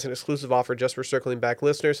 Relief Band has an exclusive offer just for Circling Back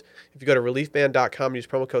listeners. If you go to reliefband.com and use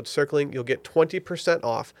promo code CIRCLING, you'll get 20%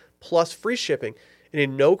 off plus free shipping and a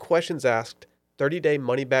no-questions-asked 30-day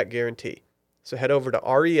money-back guarantee. So head over to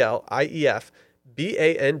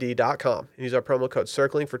reliefband.com and use our promo code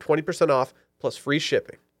CIRCLING for 20% off plus free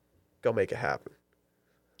shipping. Go make it happen.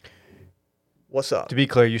 What's up? To be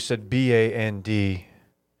clear, you said B-A-N-D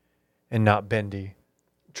and not bendy.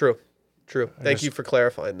 True. Thank you for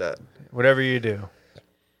clarifying that. Whatever you do,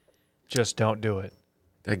 just don't do it.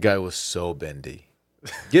 That guy was so bendy.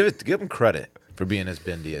 Give him credit for being as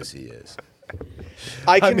bendy as he is.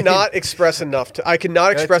 I cannot express enough to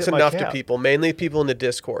cap. people, mainly people in the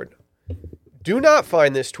Discord. Do not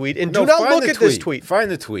find this tweet and do No, not find look the at this tweet. Find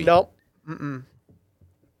the tweet. No.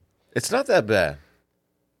 It's not that bad.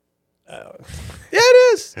 Yeah,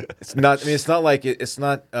 it is. It's not. I mean, it's not like it's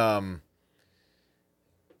not.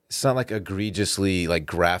 It's not like egregiously like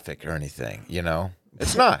graphic or anything. You know,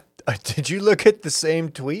 it's not. Did you look at the same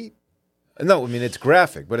tweet? No, I mean it's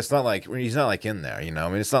graphic, but it's not like he's not like in there. You know, I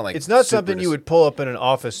mean it's not like It's not super something you would pull up in an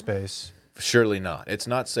office space. Surely not. It's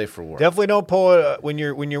not safe for work. Definitely don't pull it when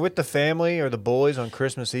you're with the family or the boys on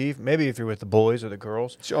Christmas Eve. Maybe if you're with the boys or the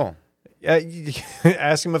girls. Sure.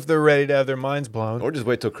 Ask them if they're ready to have their minds blown. Or just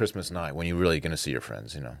wait till Christmas night when you're really going to see your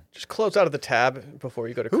friends. You know. Just close out of the tab before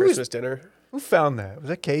you go to Christmas dinner. Who found that? Was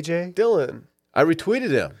that KJ? Dylan, I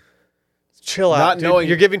retweeted him. chill out. Not Dude. knowing-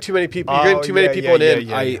 You're giving too many people. You're Oh, getting too many yeah, people yeah, in.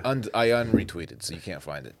 yeah. I unretweeted, so you can't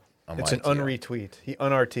find it. On It's my an TR. unretweet. He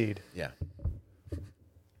unRT'd. Yeah.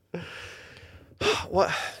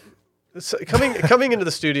 What? So coming into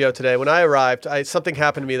the studio today, when I arrived, something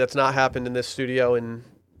happened to me that's not happened in this studio in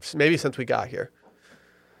maybe since we got here.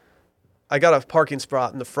 I got a parking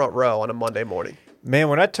spot in the front row on a Monday morning. Man,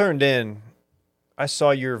 when I turned in, I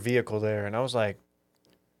saw your vehicle there, and I was like,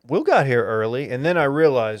 Will got here early. And then I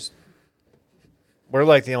realized we're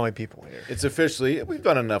like the only people here. It's officially, we've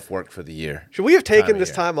done enough work for the year. Should we have taken Time of this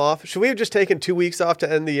year. time off? Should we have just taken 2 weeks off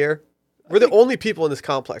to end the year? We're the only people in this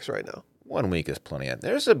complex right now. 1 week is plenty.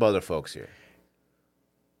 There's some other folks here.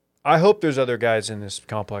 I hope there's other guys in this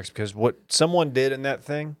complex because what someone did in that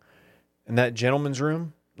thing, in that gentleman's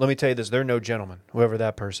room, let me tell you this, they're no gentleman, whoever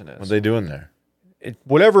that person is. What are they doing there?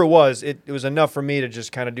 Whatever it was enough for me to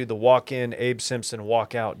just kind of do the walk-in, Abe Simpson,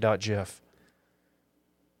 walk-out.gif.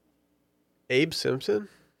 Abe Simpson?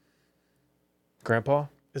 Grandpa?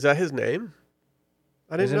 Is that his name?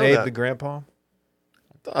 I didn't Isn't know Abe that. the grandpa?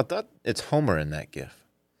 I thought it's Homer in that gif.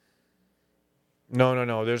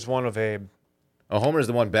 No. There's one of Abe. Oh, Homer's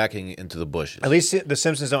the one backing into the bushes. At least the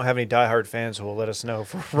Simpsons don't have any diehard fans who will let us know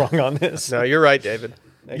if we're wrong on this. No, you're right, David.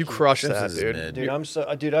 Thank You you. crushed Simpsons that, is dude. mid.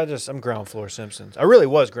 Dude, I'm ground floor Simpsons. I really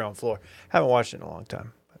was ground floor. Haven't watched it in a long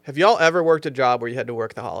time. Have y'all ever worked a job where you had to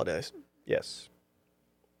work the holidays? Yes.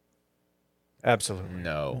 Absolutely.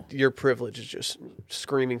 No, Your privilege is just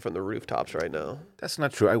screaming from the rooftops right now. that's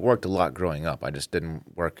not true. I worked a lot growing up. I just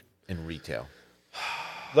didn't work in retail.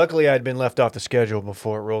 Luckily, I'd been left off the schedule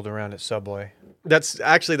before it rolled around at Subway. That's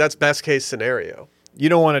best case scenario. You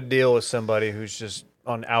don't want to deal with somebody who's just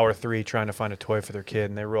on hour 3 trying to find a toy for their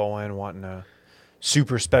kid, and they roll in wanting a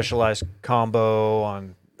super specialized combo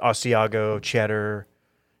on Asiago cheddar,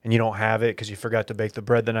 and you don't have it because you forgot to bake the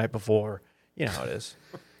bread the night before. You know how it is.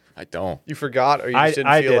 I don't. You forgot, or you I- just didn't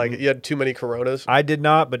I feel like didn't. you had too many Coronas? I did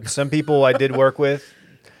not, but some people I did work with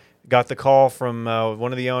got the call from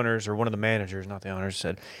one of the owners or one of the managers, not the owners,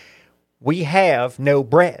 said, "We have no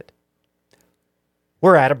bread.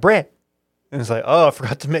 We're out of bread." And it's like, oh, I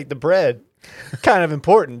forgot to make the bread. Kind of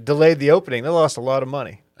important. Delayed the opening. They lost a lot of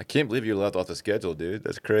money. I can't believe you left off the schedule, dude.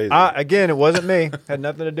 That's crazy. Again, it wasn't me. Had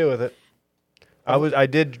nothing to do with it. I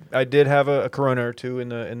did have a Corona or two in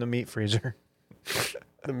the meat freezer.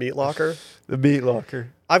 The meat locker? The meat locker.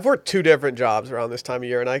 I've worked 2 different jobs around this time of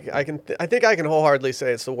year, and I think I can wholeheartedly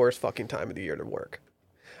say it's the worst fucking time of the year to work.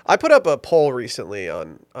 I put up a poll recently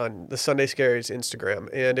on the Sunday Scaries Instagram,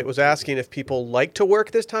 and it was asking if people like to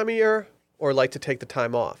work this time of year or like to take the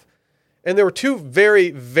time off. And there were 2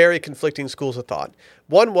 very, very conflicting schools of thought.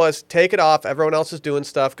 One was take it off. Everyone else is doing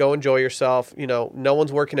stuff. Go enjoy yourself. You know, no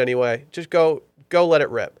one's working anyway. Just go let it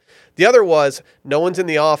rip. The other was no one's in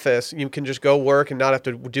the office. You can just go work and not have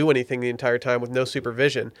to do anything the entire time with no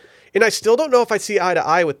supervision. And I still don't know if I see eye to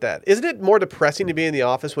eye with that. Isn't it more depressing to be in the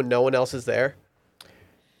office when no one else is there?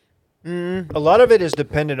 A lot of it is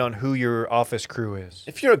dependent on who your office crew is.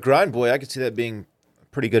 if you're a grind boy, I could see that being a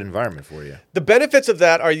pretty good environment for you. The benefits of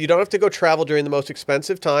that are you don't have to go travel during the most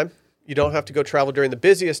expensive time. You don't have to go travel during the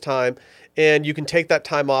busiest time. And you can take that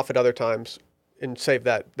time off at other times and save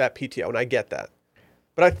that PTO. And I get that.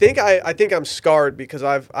 But I think I'm scarred because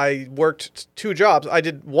I worked 2 jobs.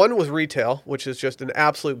 One was retail, which is just an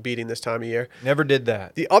absolute beating this time of year. Never did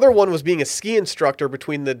that. The other one was being a ski instructor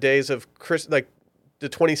between the days of the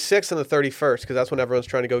 26th and the 31st, because that's when everyone's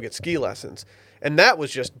trying to go get ski lessons. And that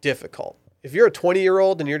was just difficult. If you're a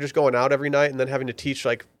 20-year-old and you're just going out every night and then having to teach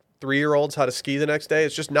like 3-year-olds how to ski the next day,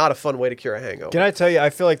 it's just not a fun way to cure a hangover. Can I tell you, I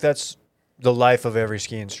feel like that's the life of every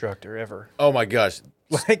ski instructor ever. Oh my gosh,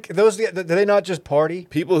 Like those, do they not just party?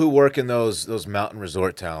 people who work in those mountain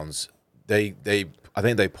resort towns, I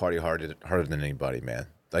think they party harder than anybody, man.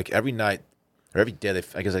 Like every night or every day,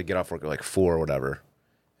 I guess they get off work at like 4 or whatever,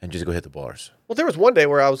 and just go hit the bars. Well, there was one day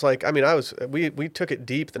where I was like, we took it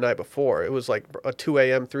deep the night before. It was like a 2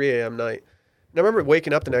 a.m., 3 a.m. night. And I remember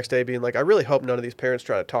waking up the next day being like, I really hope none of these parents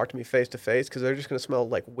try to talk to me face to face because they're just going to smell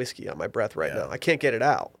like whiskey on my breath right now. I can't get it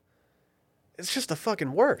out. It's just the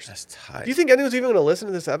fucking worst. That's tight. Do you think anyone's even going to listen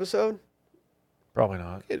to this episode? Probably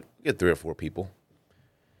not. Get 3 or 4 people?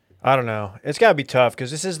 I don't know. It's got to be tough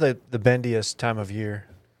because this is the bendiest time of year.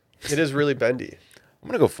 It is really bendy. I'm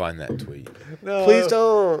gonna go find that tweet. No. Please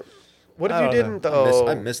don't. What if I you don't didn't, I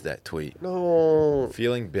though? missed that tweet. No.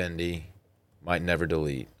 Feeling bendy, might never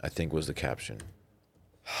delete, I think was the caption.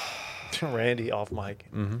 Randy off mic.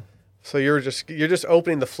 So you're just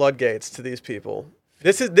opening the floodgates to these people.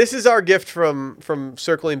 This is our gift from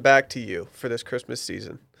circling back to you for this Christmas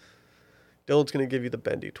season. Dylan's going to give you the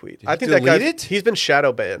bendy tweet. I he think that guy, delete it? he's been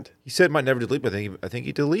shadow banned. He said might never delete, but I think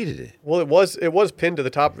he deleted it. Well, it was pinned to the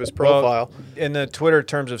top of his profile. Well, in the Twitter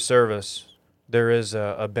terms of service, there is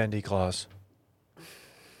a bendy clause.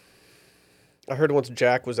 I heard once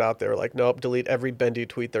Jack was out there like, nope, delete every bendy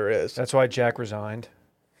tweet there is. That's why Jack resigned.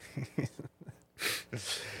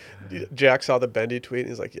 Jack saw the bendy tweet and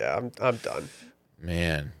he's like, yeah, I'm done.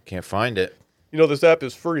 Man, can't find it. You know, this app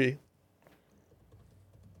is free.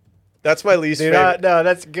 That's my least favorite. No,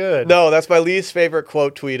 that's good. No, that's my least favorite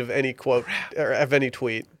quote tweet of any quote or of any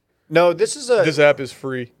tweet. No, this is a This app is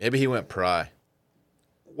free. Maybe he went pry.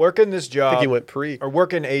 working this I job. think he went pre. or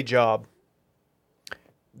working a job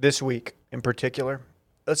this week in particular.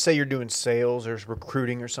 Let's say you're doing sales or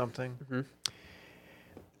recruiting or something. Mm-hmm.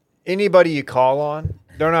 Anybody you call on,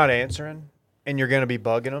 they're not answering, and you're going to be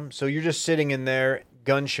bugging them. So you're just sitting in there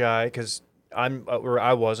gun shy because I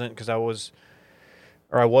wasn't because I was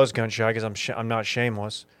gun shy because I'm not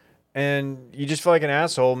shameless, and you just feel like an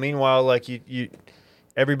asshole. Meanwhile, like you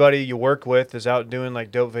everybody you work with is out doing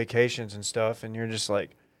like dope vacations and stuff, and you're just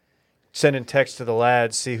like sending texts to the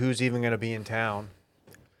lads, see who's even going to be in town.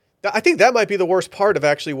 I think that might be the worst part of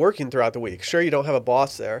actually working throughout the week. Sure, you don't have a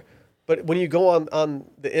boss there, but when you go on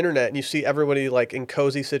the internet and you see everybody like in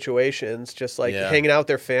cozy situations, just like hanging out with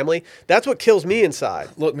their family, that's what kills me inside.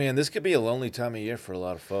 Look, man, this could be a lonely time of year for a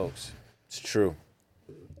lot of folks. It's true.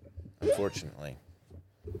 Unfortunately.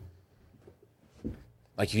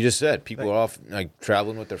 Like you just said, people are off like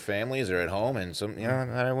traveling with their families or at home, and not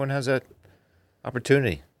everyone has that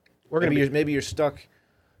opportunity. Maybe you're stuck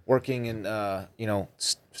working in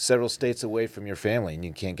several states away from your family, and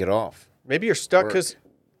you can't get off. Maybe you're stuck because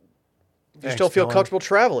you just don't feel Dylan. comfortable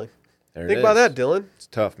traveling. There Think it about is. that, Dylan. It's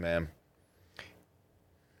tough, man.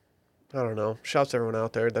 I don't know. Shouts to everyone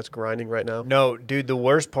out there that's grinding right now. No, dude, the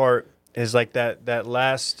worst part is like that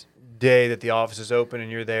last day that the office is open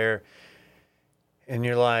and you're there and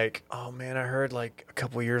you're like, oh man, I heard like a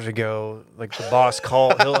couple years ago, like the boss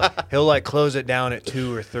called, he'll like close it down at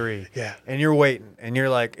 2 or 3. Yeah. And you're waiting and you're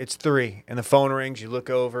like, it's 3. And the phone rings, you look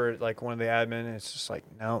over at like one of the admin and it's just like,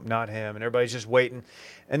 no, not him. And everybody's just waiting.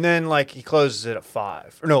 And then like he closes it at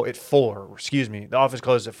 5. Or no, at 4, excuse me. The office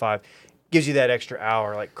closes at 5. Gives you that extra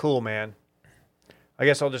hour. Like, cool, man. I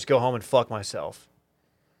guess I'll just go home and fuck myself.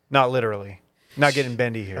 Not literally. Not getting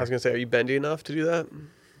bendy here. I was going to say, are you bendy enough to do that?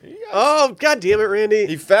 Oh, God damn it, Randy.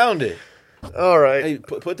 He found it. All right. Hey,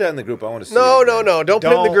 put that in the group. I want to see No. it, man. Don't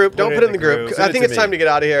put it in the group. Don't put it in the group. group. I Send think it to it's time me. to get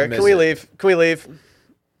out of here. I miss Can we it. leave? Can we leave?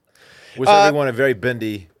 Wish everyone a very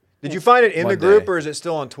bendy. Did you find it in One the group day. or is it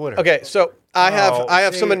still on Twitter? Okay, so I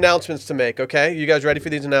have some see. announcements to make, okay? You guys ready for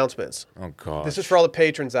these announcements? Oh, God. This is for all the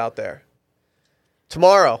patrons out there.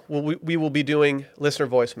 Tomorrow, we will be doing listener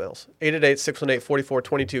voicemails.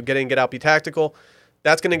 888-618-4422. Get in, get out, be tactical.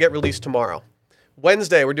 That's going to get released tomorrow.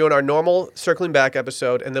 Wednesday, we're doing our normal Circling Back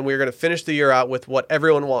episode, and then we're going to finish the year out with what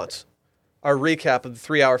everyone wants, our recap of the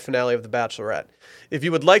 3-hour finale of The Bachelorette. If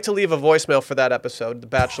you would like to leave a voicemail for that episode, the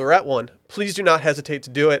Bachelorette one, please do not hesitate to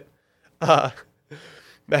do it.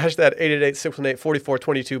 Mash that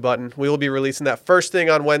 888-618-4422 button. We will be releasing that first thing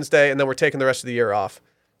on Wednesday, and then we're taking the rest of the year off.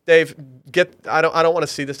 Dave, I don't want to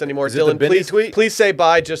see this anymore. Is it the Dylan, Bendy tweet? please say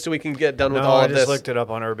bye just so we can get done with No, all I of just this. looked it up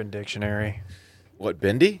on Urban Dictionary. What,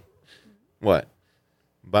 bendy? What?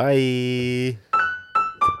 Bye.